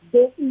saying that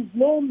there is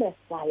no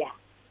Messiah.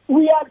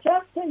 We are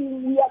just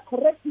saying, we are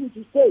correcting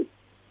to say,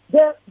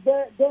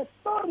 the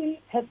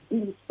story has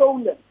been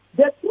stolen.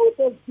 The truth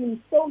has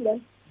been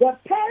stolen. The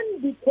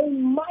pen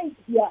became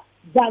mightier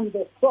than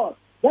the sword.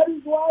 That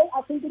is why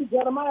I think in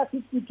Jeremiah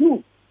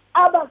 52,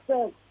 Abba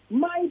says,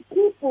 my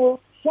people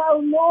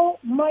shall know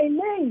my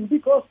name,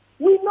 because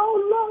we no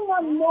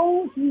longer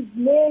know his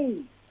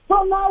name.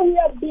 So now we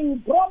are being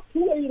brought to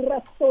a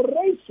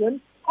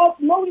restoration of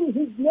knowing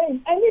his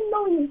name. And in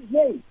knowing his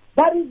name,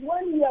 that is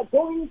when we are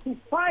going to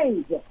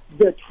find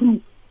the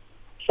truth.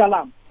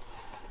 Shalom.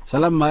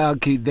 Shalom,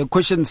 Mayaki. The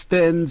question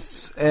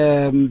stands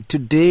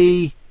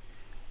today,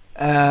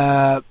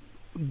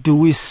 do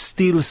we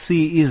still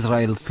see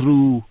Israel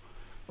through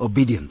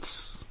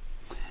obedience?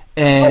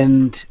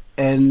 And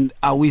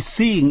are we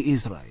seeing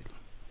Israel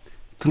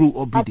through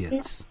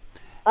obedience?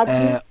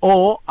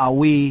 Or are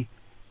we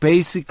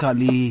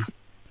basically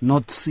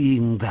not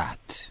seeing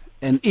that?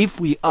 And if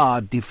we are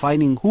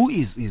defining who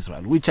is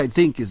Israel, which I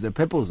think is the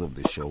purpose of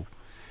the show,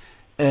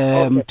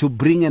 to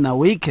bring an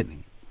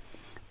awakening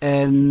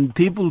and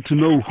people to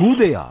know who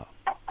they are.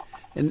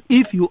 And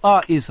if you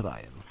are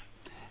Israel,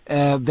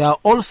 there are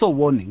also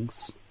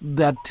warnings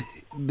that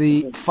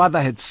the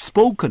Father had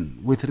spoken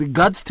with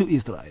regards to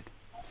Israel.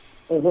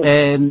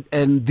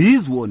 And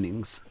these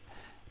warnings,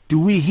 do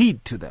we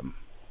heed to them?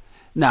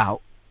 Now,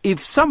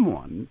 if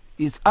someone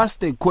is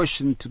asked a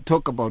question to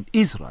talk about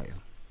Israel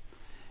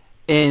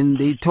and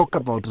they talk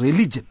about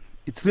religion,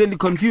 it's really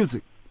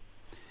confusing.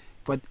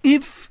 But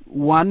if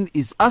one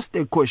is asked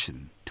a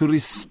question to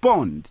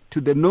respond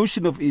to the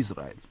notion of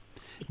Israel,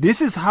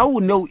 this is how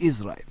we know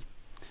Israel,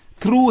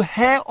 through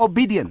her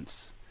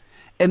obedience.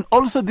 And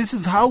also this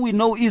is how we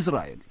know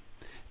Israel,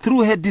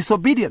 through her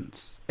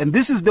disobedience. And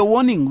this is the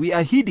warning we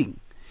are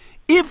heeding.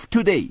 If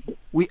today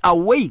we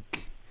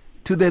awake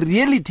to the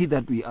reality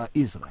that we are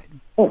Israel,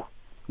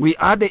 we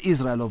are the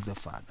Israel of the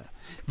Father.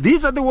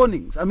 These are the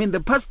warnings. I mean, the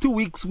past 2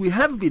 weeks we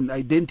have been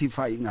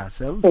identifying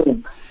ourselves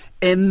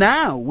And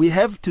now we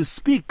have to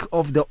speak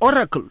of the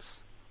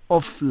oracles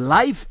of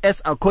life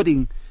as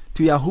according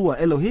to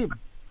Yahuwah Elohim.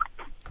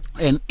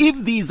 And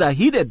if these are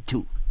heeded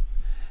to,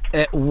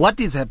 what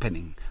is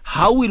happening?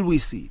 How will we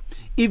see?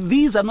 If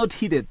these are not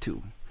heeded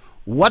to,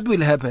 what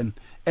will happen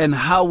and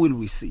how will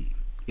we see?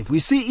 If we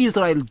see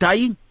Israel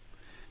dying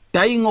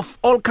of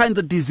all kinds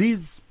of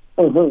disease,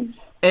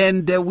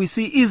 and we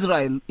see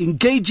Israel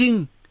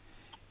engaging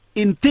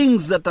in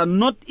things that are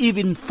not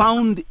even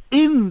found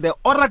in the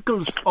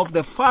oracles of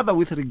the Father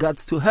with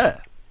regards to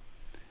her,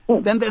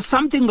 then there's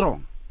something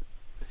wrong.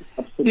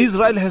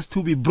 Israel has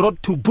to be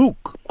brought to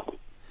book.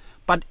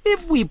 But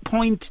if we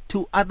point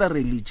to other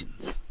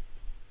religions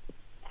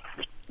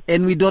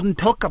and we don't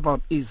talk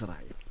about Israel,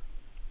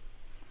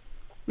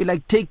 we're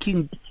like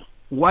taking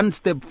one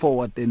step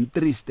forward and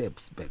 3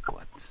 steps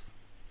backwards.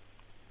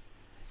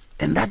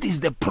 And that is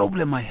the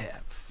problem I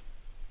have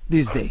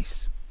these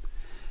days.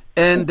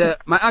 And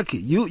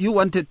Maaki, you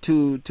wanted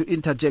to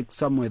interject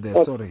somewhere there.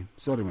 Okay.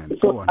 Sorry, man.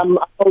 So Go on. I'm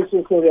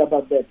also sorry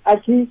about that.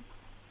 Aki,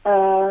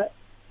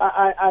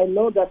 I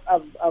know that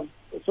I've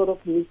sort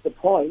of missed the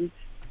point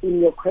in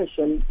your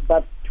question,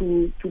 but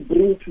to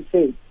bring to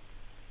say,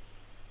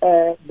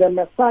 the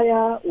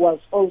Messiah was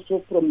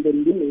also from the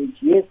lineage.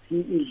 Yes, he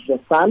is the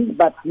son,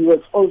 but he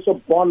was also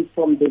born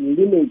from the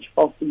lineage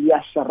of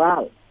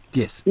Yasharal.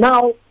 Yes.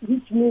 Now,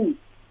 which means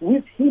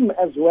with him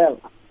as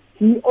well,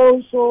 he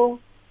also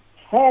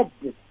had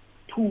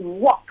to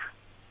walk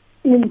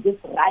in this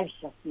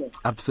righteousness.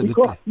 Absolutely.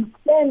 Because he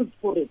stands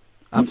for it.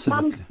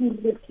 Absolutely. He comes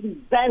to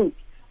represent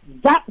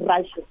that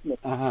righteousness.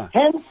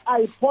 Hence,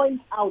 I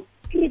point out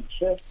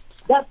scripture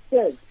that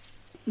says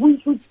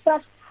we should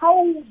start,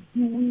 how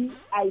do we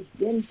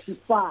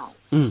identify?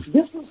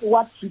 This is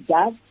what he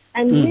does,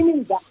 and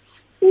meaning that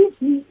if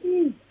he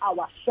is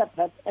our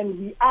shepherd and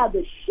we are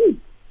the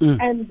sheep,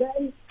 and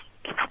then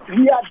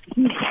we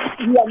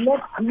are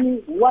not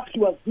doing what he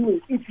was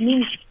doing, it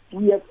means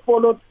we have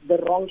followed the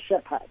wrong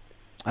shepherd.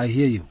 I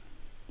hear you.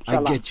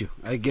 Shalom.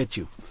 I get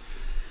you.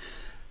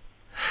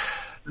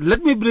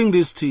 Let me bring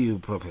this to you,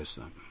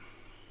 Professor.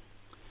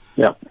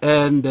 Yeah.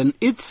 And then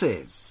it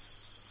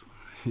says,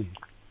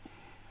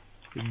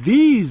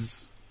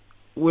 these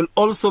will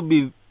also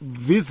be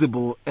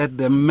visible at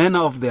the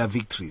manner of their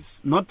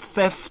victories, not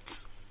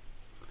thefts,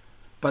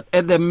 but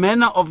at the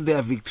manner of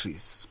their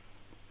victories.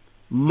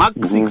 Mark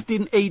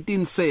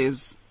 16:18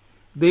 says,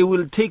 they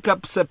will take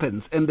up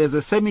serpents, and there's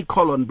a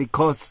semicolon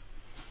because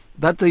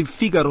that's a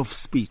figure of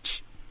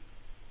speech.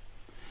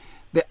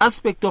 The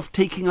aspect of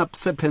taking up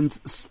serpents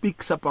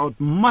speaks about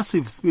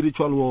massive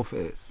spiritual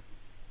warfares.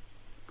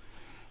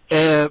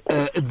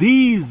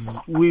 These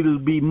will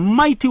be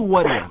mighty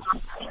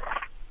warriors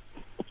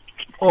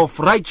of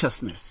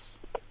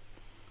righteousness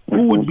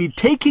who would be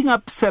taking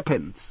up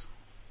serpents.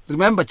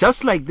 Remember,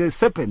 just like the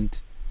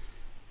serpent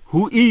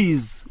who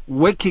is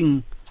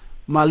working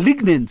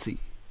malignancy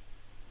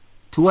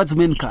towards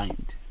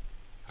mankind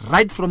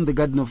right from the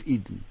Garden of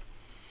Eden.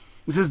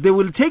 It says they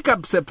will take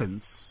up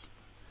serpents,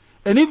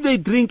 and if they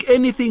drink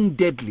anything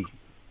deadly,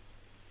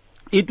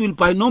 it will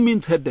by no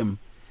means hurt them.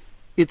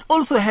 It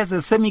also has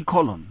a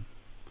semicolon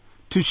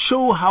to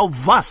show how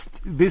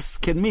vast this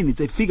can mean. It's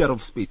a figure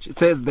of speech. It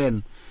says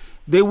then,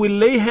 they will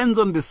lay hands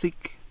on the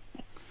sick,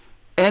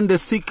 and the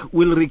sick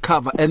will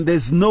recover. And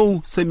there's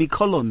no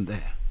semicolon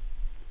there,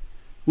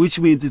 which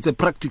means it's a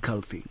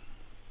practical thing.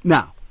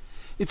 Now,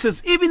 it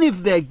says even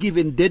if they're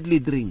given deadly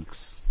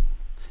drinks,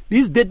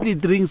 these deadly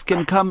drinks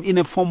can come in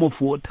a form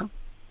of water.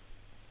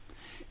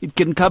 It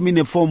can come in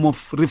a form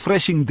of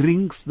refreshing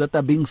drinks that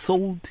are being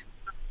sold.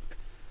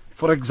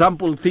 For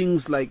example,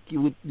 things like,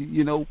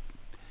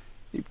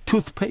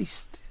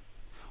 toothpaste.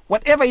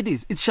 Whatever it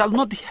is, it shall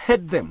not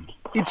hurt them.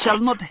 It shall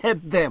not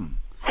hurt them.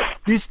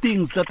 These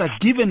things that are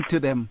given to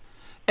them,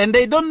 and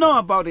they don't know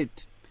about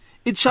it,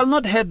 it shall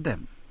not hurt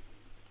them.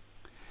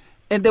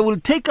 And they will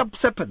take up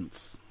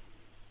serpents.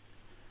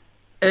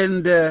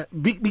 And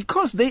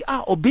because they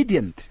are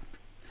obedient.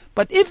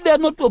 But if they are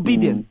not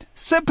obedient,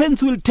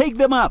 serpents will take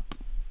them up.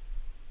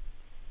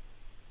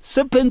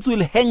 Serpents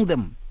will hang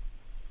them.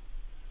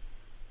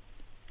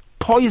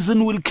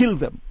 Poison will kill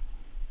them.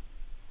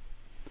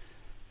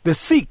 The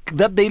sick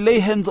that they lay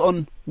hands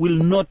on will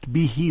not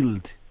be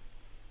healed.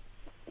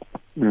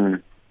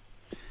 And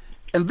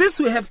this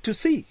we have to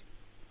see.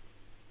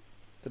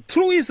 The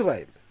true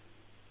Israel,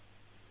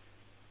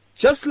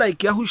 just like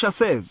Yahusha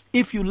says,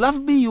 if you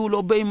love me, you will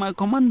obey my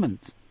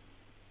commandments.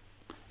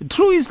 The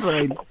true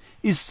Israel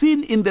is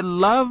seen in the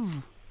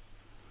love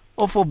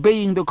of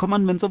obeying the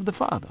commandments of the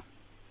Father.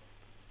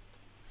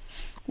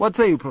 What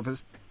say you,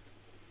 Professor?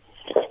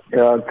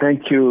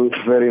 Thank you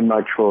very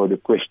much for the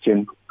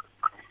question.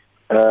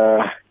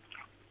 I'd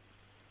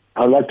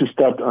like to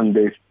start on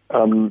this.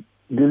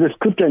 There's a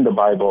scripture in the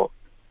Bible,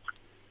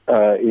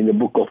 in the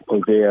book of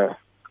Hosea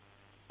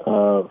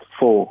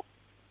 4.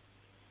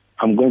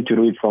 I'm going to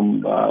read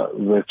from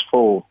verse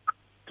 4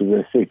 to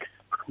verse 6.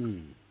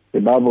 The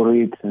Bible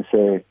reads and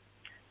says,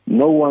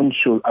 no one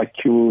should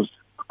accuse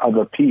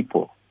other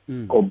people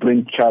or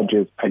bring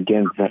charges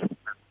against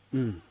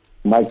them.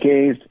 My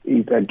case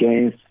is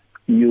against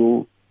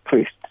you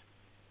priests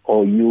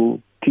or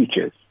you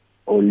teachers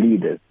or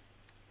leaders.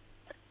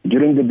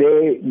 During the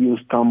day, you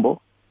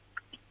stumble,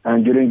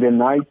 and during the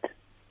night,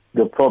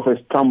 the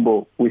prophets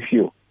stumble with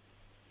you.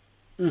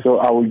 So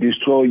I will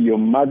destroy your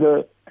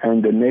mother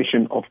and the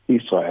nation of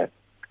Israel.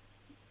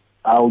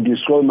 I will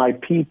destroy my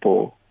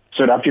people.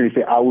 So actually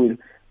say, I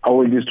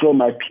will destroy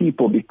my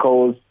people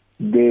because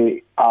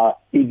they are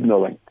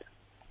ignorant.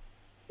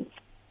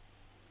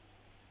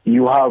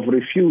 You have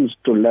refused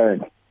to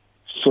learn,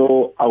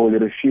 so I will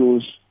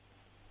refuse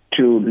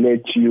to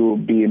let you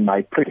be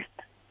my priest.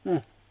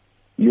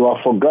 You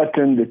have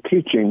forgotten the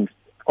teachings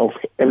of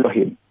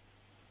Elohim,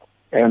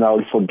 and I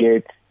will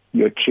forget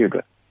your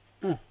children.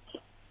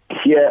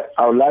 Here,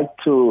 I would like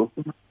to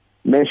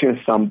mention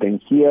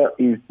something. Here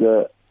is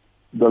the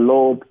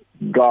Lord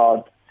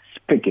God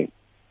speaking.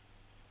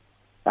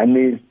 I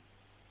mean,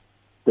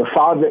 the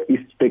Father is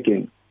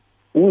speaking.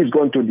 Who is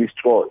going to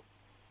destroy?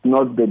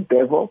 Not the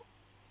devil,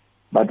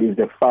 but it's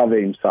the Father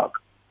himself.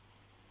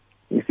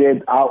 He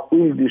said, I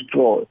will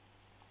destroy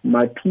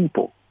my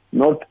people,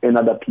 not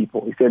another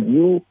people. He said,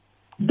 you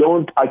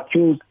don't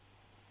accuse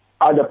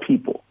other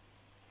people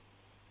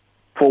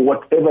for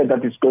whatever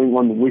that is going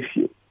on with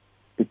you,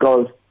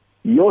 because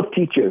your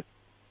teachers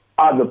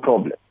are the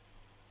problem.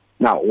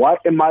 Now, why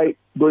am I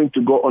going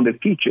to go on the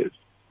teachers?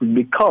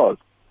 Because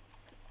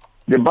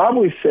the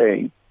Bible is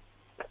saying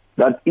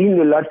that in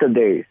the latter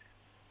days,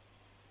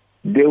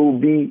 there will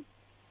be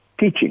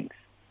teachings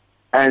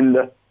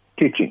and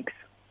teachings.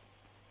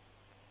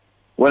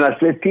 When I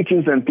say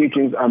teachings and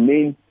teachings, I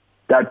mean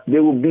that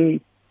there will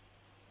be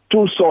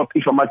two sorts,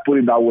 if I might put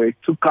it that way,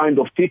 two kinds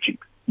of teachings.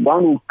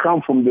 One will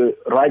come from the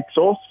right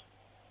source,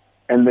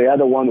 and the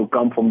other one will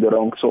come from the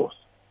wrong source.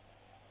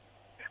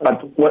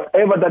 But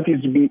whatever that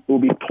will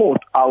be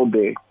taught out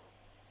there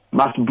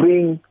must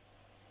bring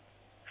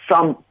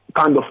some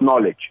kind of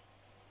knowledge.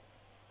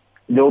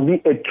 There will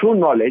be a true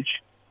knowledge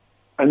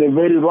and a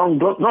very wrong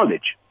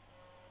knowledge.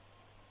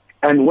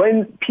 And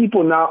when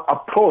people now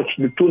approach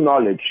the true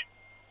knowledge,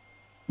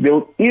 they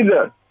will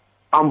either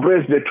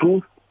embrace the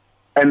truth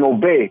and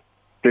obey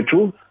the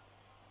truth,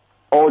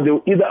 or they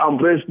will either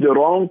embrace the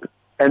wrong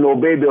and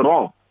obey the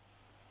wrong.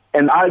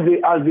 And as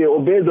they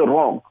obey the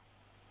wrong,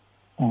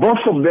 both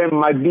of them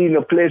might be in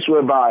a place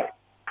whereby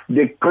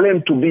they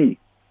claim to be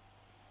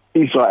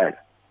Israel.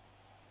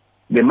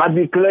 They might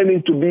be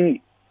claiming to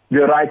be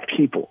the right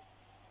people.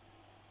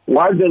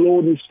 While the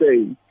Lord is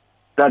saying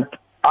that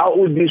I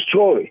will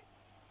destroy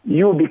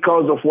you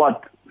because of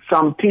what?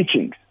 Some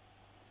teachings.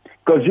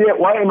 Because here,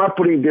 why am I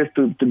putting this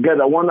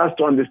together? I want us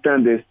to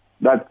understand this,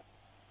 that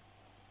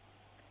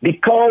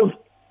because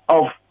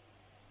of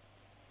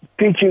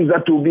teachings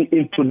that will be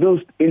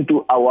introduced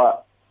into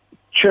our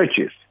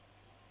churches,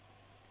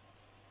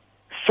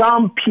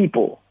 some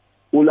people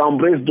will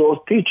embrace those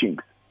teachings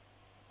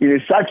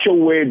in such a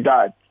way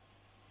that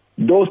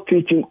those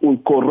teachings will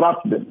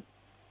corrupt them.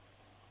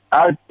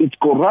 As it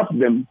corrupts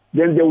them,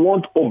 then they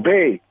won't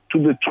obey to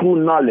the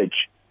true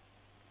knowledge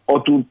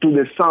or to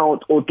the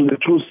sound or to the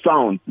true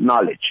sound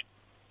knowledge.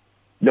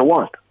 They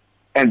won't.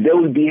 And they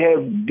will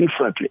behave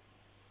differently.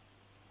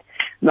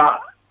 Now,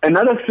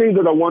 another thing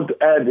that I want to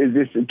add is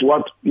this to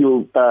what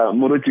you,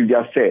 Muruti,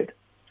 just said.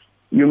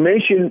 You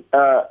mentioned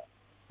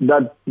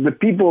that the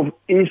people of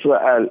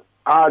Israel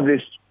are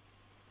these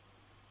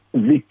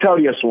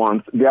victorious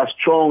ones. They are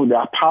strong, they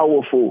are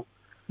powerful.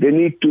 They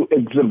need to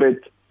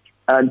exhibit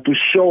and to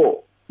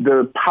show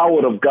the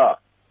power of God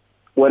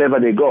wherever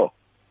they go.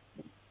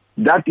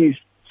 That is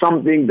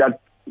something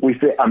that we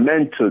say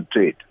amen to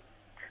it.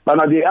 But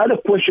now the other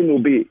question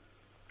will be,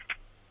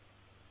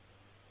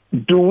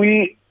 do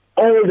we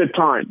all the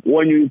time,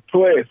 when you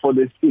pray for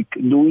the sick,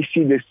 do we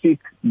see the sick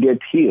get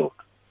healed?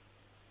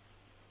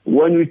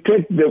 When we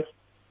take the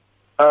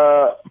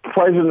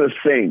poisonous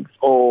things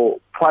or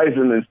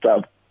poison and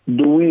stuff,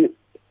 do we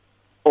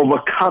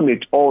overcome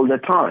it all the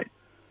time?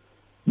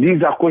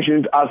 These are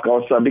questions to ask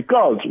ourselves,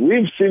 because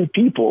we've seen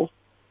people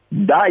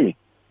dying,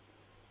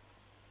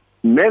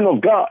 men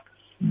of God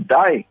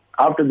dying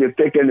after they've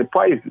taken the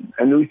poison.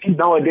 And we see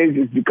nowadays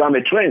it's become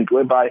a trend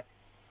whereby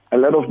a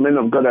lot of men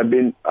of God have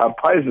been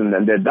poisoned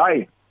and they're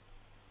dying.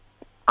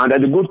 And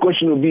the good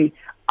question will be,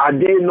 are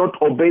they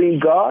not obeying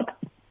God?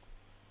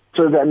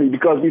 So that,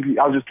 because if,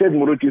 as you said,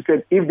 Muruti, you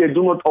said, if they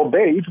do not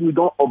obey, if we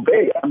don't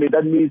obey,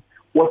 that means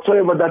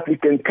whatsoever that we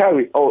can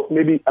carry, or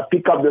maybe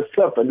pick up the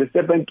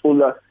serpent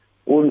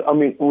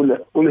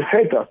will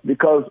hate us,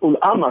 because will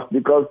harm us,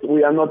 because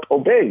we are not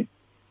obeying.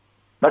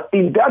 But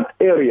in that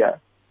area,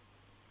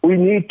 we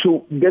need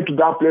to get to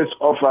that place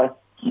of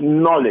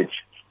knowledge.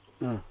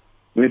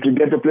 We need to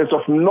get to a place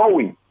of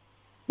knowing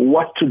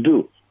what to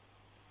do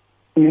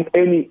in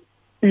any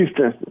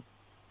instances.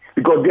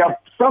 Because there are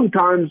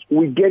sometimes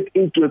we get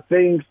into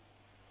things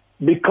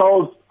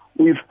because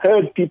we've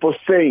heard people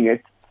saying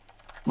it,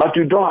 but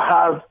we don't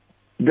have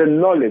the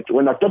knowledge.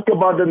 When I talk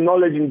about the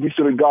knowledge in this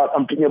regard,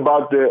 I'm talking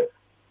about the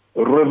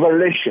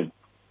revelation,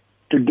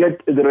 to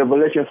get the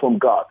revelation from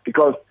God.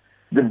 Because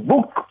the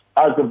book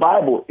as the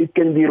Bible, it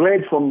can be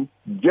read from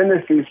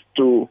Genesis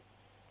to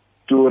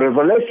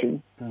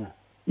Revelation.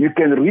 You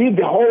can read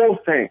the whole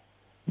thing,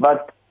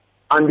 but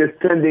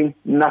understanding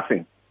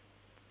nothing.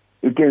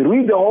 You can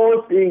read the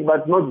whole thing,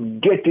 but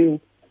not getting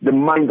the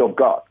mind of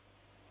God.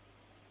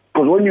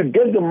 Because when you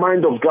get the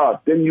mind of God,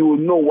 then you will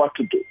know what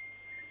to do.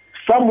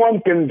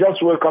 Someone can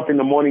just wake up in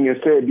the morning and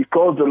say,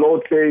 because the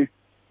Lord says,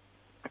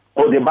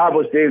 or the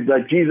Bible says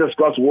that Jesus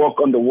Christ walked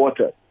on the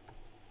water.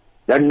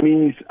 That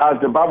means, as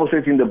the Bible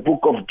says in the book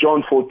of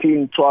John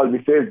 14:12,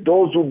 it says,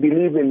 those who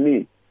believe in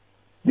me,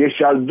 they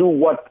shall do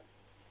what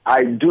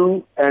I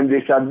do, and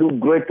they shall do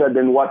greater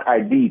than what I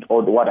did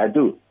or what I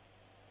do.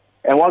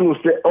 And one will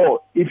say,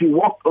 oh, if you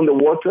walk on the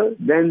water,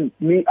 then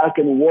me, I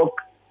can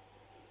walk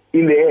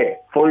in the air,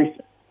 for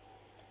instance.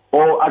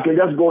 Or I can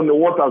just go in the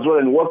water as well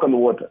and walk on the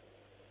water.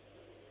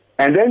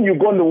 And then you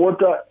go in the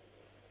water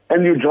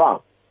and you drown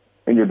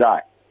and you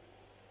die.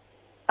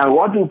 And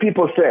what do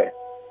people say?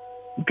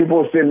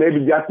 People say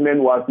maybe that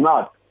man was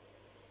not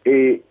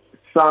a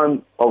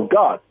son of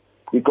God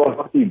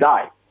because he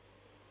died.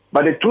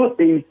 But the truth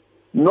is,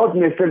 not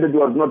necessarily that he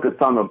was not the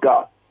son of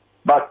God,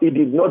 but he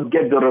did not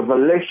get the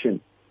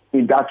revelation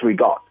in that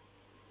regard.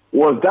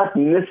 Was that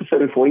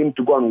necessary for him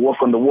to go and walk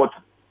on the water?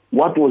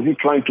 What was he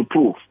trying to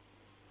prove?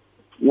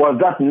 Was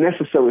that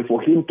necessary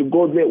for him to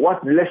go there?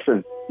 What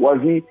lesson was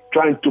he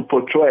trying to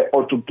portray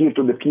or to give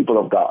to the people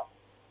of God?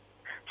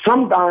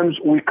 Sometimes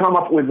we come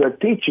up with the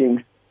teachings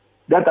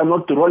that are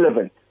not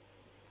relevant.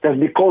 That's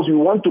because we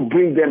want to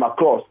bring them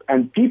across.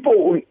 And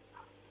people will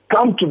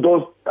come to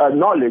those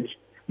knowledge,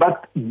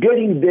 but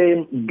getting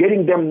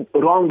them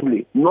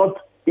wrongly,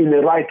 not in the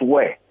right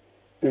way.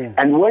 Yeah.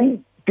 And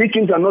when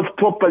teachings are not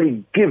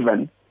properly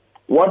given,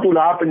 what will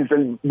happen is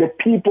that the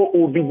people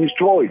will be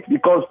destroyed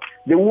because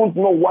they won't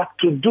know what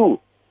to do.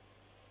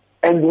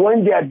 And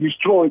when they are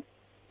destroyed,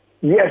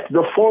 yes,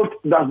 the fault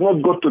does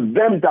not go to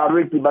them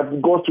directly, but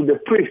it goes to the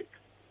priests,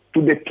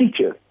 to the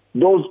teachers,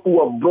 those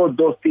who have brought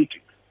those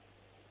teachings.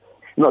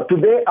 Now,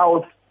 today I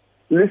was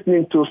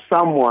listening to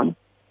someone.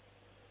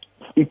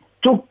 He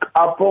took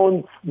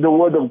upon the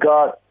word of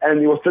God and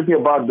he was talking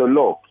about the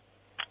law.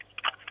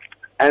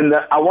 And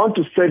I want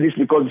to say this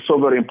because it's so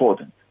very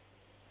important.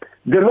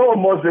 The law of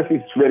Moses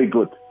is very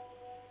good.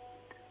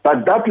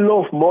 But that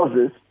law of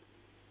Moses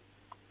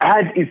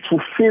had its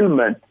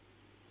fulfillment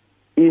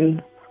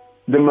in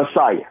the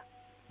Messiah,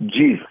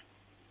 Jesus.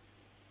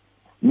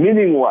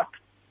 Meaning what?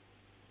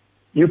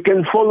 You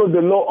can follow the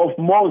law of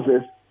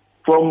Moses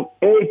from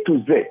A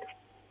to Z.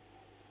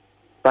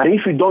 But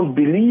if you don't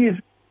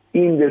believe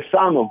in the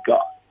Son of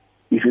God,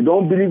 if you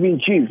don't believe in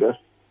Jesus,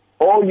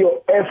 all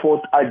your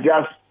efforts are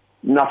just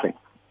nothing.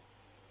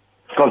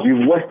 Because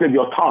you've wasted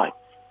your time.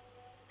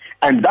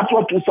 And that's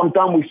what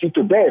sometimes we see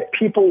today.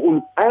 People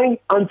will hang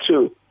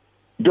onto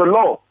the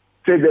law.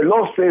 Say the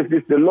law says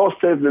this, the law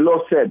says, the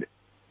law said.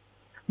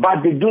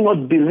 But they do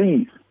not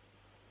believe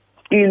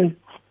in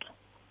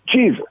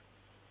Jesus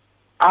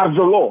as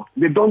the Lord.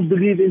 They don't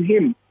believe in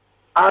him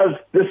as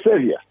the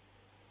Savior.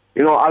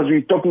 You know, as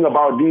we're talking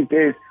about these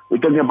days, we're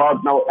talking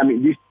about now,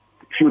 these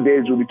few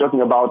days we'll be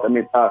talking about,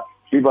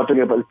 people are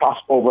talking about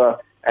Passover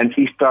and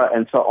Easter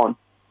and so on.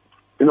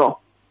 You know,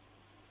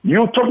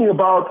 you're talking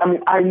about,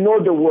 I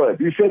know the word.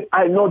 You said,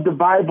 I know the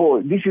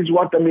Bible. This is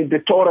what,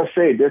 the Torah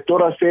said. The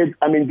Torah said,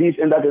 this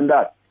and that and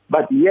that.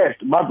 But yes,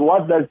 but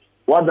what does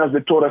the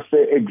Torah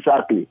say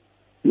exactly?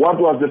 What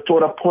was the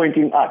Torah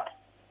pointing at?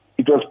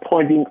 It was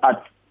pointing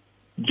at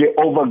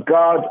Jehovah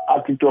God,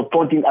 it was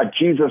pointing at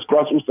Jesus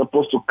Christ who's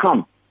supposed to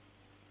come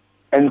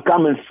and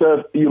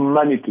serve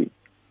humanity,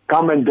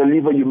 come and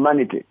deliver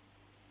humanity.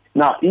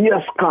 Now, he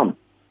has come.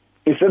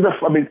 Instead of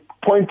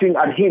pointing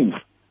at him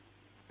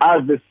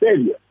as the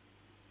Savior,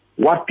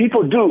 what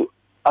people do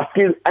are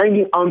still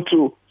hanging on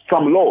to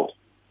some laws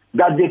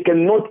that they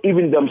cannot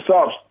even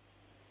themselves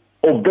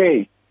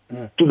obey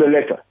to the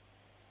letter.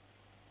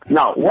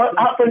 Now, what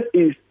happens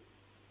is,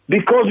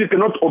 because we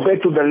cannot obey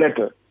to the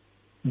letter,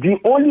 the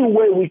only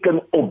way we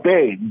can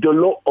obey the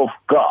law of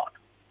God,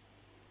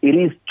 it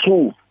is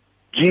through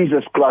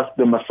Jesus Christ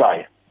the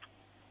Messiah.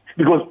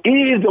 Because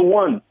he is the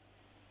one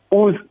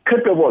who is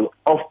capable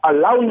of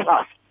allowing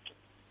us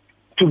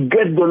to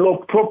get the law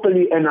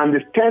properly and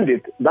understand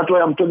it. That's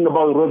why I'm talking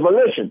about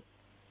revelation.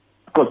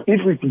 Because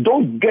if we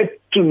don't get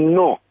to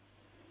know,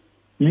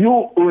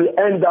 you will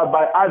end up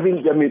by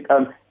having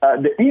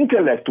the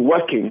intellect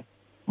working,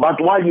 but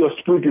while your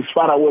spirit is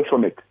far away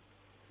from it.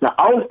 Now,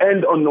 I'll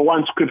end on the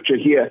one scripture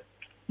here.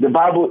 The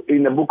Bible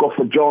in the book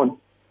of John,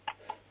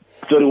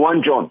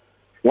 1 John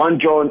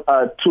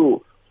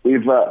 2, we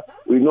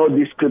know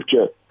this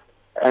scripture.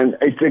 And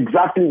it's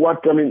exactly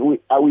what,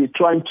 we're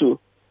trying to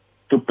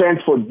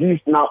paint for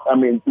this now.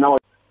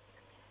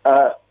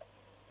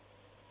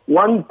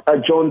 1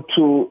 John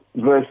 2,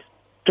 verse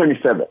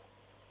 27.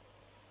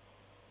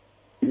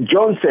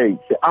 John says,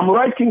 I'm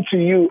writing to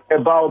you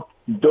about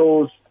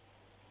those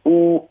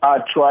who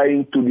are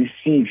trying to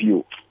deceive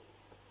you.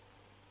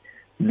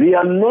 The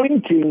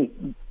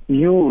anointing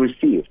you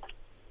received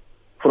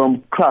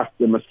from Christ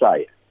the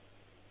Messiah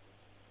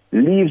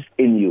lives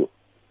in you.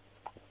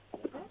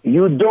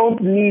 You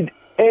don't need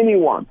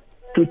anyone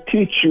to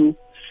teach you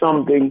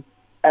something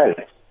else.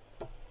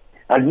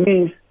 That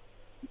means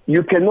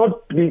you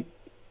cannot be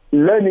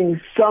learning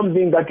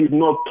something that is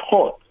not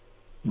taught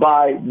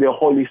by the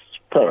Holy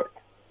Spirit.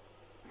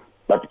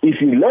 But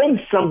if you learn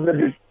something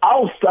that is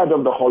outside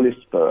of the Holy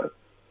Spirit,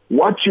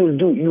 what you'll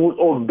do, you will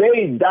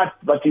obey that,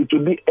 but it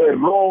will be a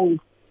wrong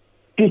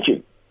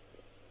teaching.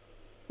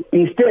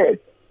 Instead,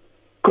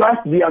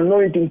 Christ the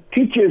anointing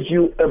teaches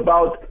you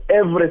about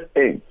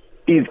everything.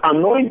 His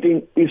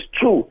anointing is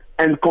true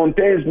and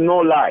contains no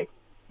lie.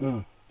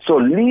 So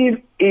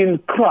live in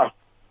Christ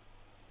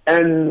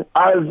and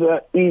as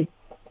he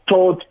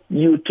taught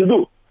you to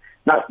do.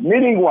 Now,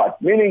 meaning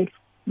what? Meaning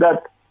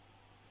that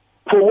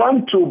for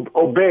one to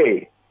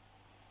obey,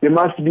 there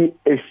must be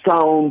a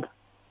sound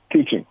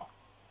teaching.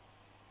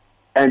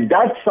 And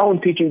that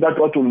sound teaching, that's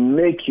what will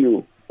make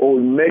you or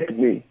will make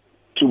me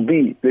to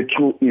be the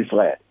true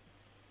Israel.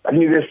 I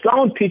mean, the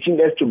sound teaching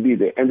has to be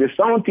there. And the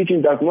sound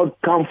teaching does not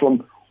come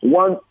from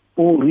one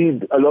who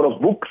reads a lot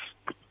of books,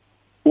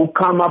 who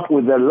come up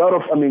with a lot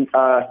of,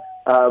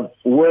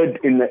 word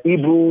in the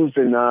Hebrews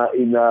and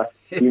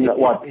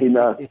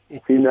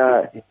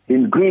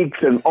in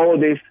Greeks and all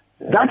this.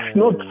 That's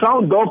not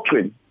sound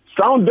doctrine.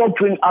 Sound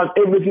doctrine has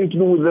everything to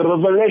do with the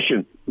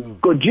revelation.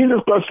 Because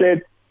Jesus Christ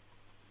said,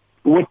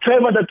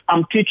 whatever that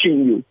I'm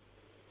teaching you,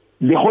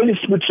 the Holy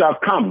Spirit shall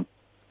come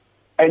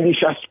and he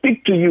shall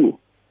speak to you.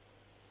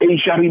 And he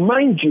shall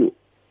remind you.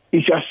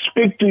 He shall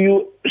speak to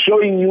you,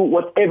 showing you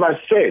whatever I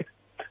said.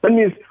 That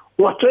means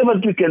whatever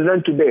we can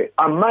learn today,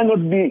 I might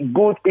not be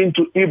good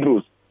into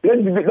Hebrews.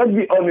 Let's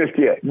be honest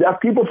here. There are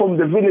people from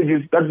the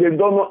villages that they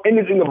don't know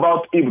anything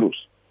about Hebrews.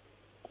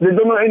 They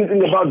don't know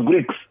anything about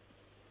Greeks.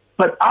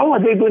 But how are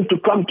they going to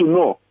come to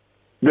know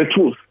the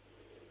truth?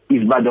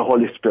 Is by the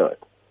Holy Spirit.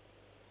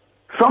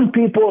 Some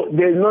people,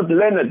 they're not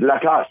learned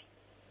like us.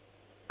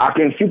 I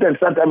can sit and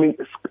start, going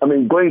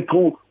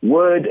through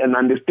word and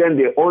understand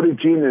the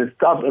origin and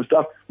stuff.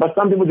 But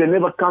some people, they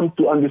never come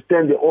to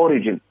understand the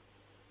origin.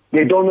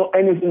 They don't know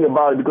anything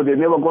about it because they've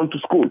never gone to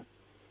school.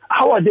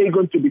 How are they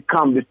going to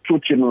become the true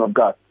children of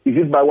God? Is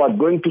it by what?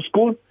 Going to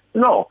school?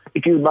 No,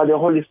 it is by the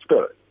Holy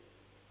Spirit.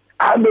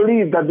 I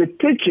believe that the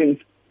teachings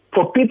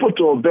for people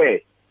to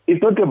obey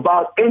is not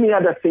about any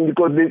other thing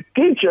because the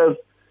teachers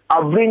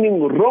are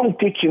bringing wrong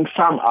teaching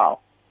somehow.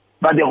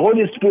 But the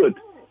Holy Spirit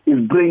is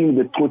bringing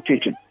the true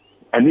teaching.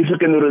 And if we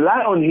can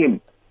rely on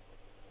him,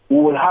 we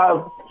will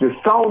have the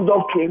sound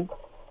doctrine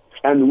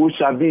and we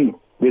shall be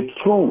the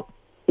true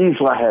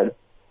Israel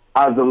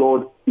as the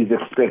Lord is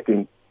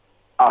expecting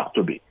us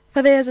to be.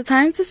 For there is a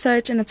time to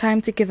search and a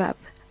time to give up,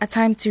 a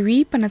time to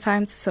reap and a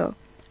time to sow.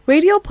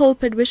 Radio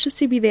Pulpit wishes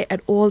to be there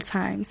at all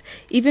times,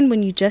 even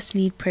when you just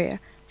need prayer.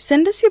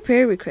 Send us your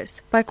prayer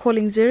request by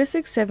calling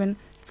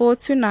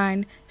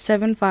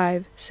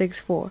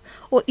 067-429-7564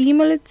 or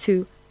email it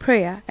to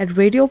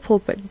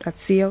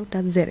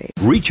prayer@radiopulpit.co.za.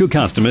 Reach your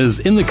customers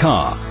in the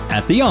car,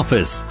 at the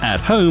office, at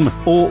home,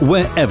 or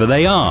wherever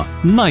they are,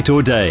 night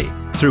or day.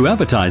 Through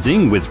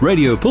advertising with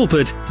Radio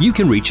Pulpit, you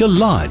can reach a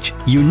large,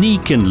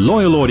 unique and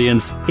loyal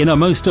audience in a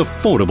most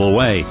affordable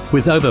way.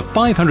 With over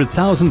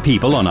 500,000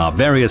 people on our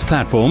various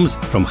platforms,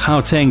 from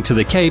Gauteng to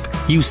the Cape,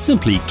 you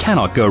simply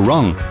cannot go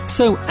wrong.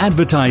 So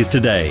advertise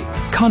today.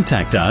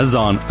 Contact us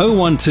on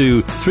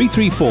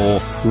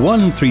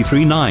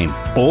 012-334-1339.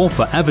 Or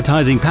for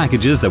advertising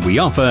packages that we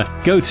offer,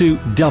 go to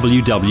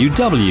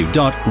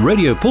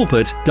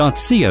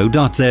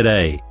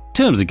www.radiopulpit.co.za.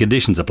 Terms and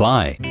conditions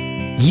apply.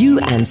 You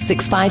and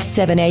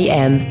 657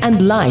 AM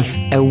and life,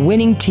 a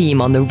winning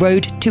team on the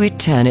road to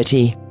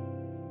eternity.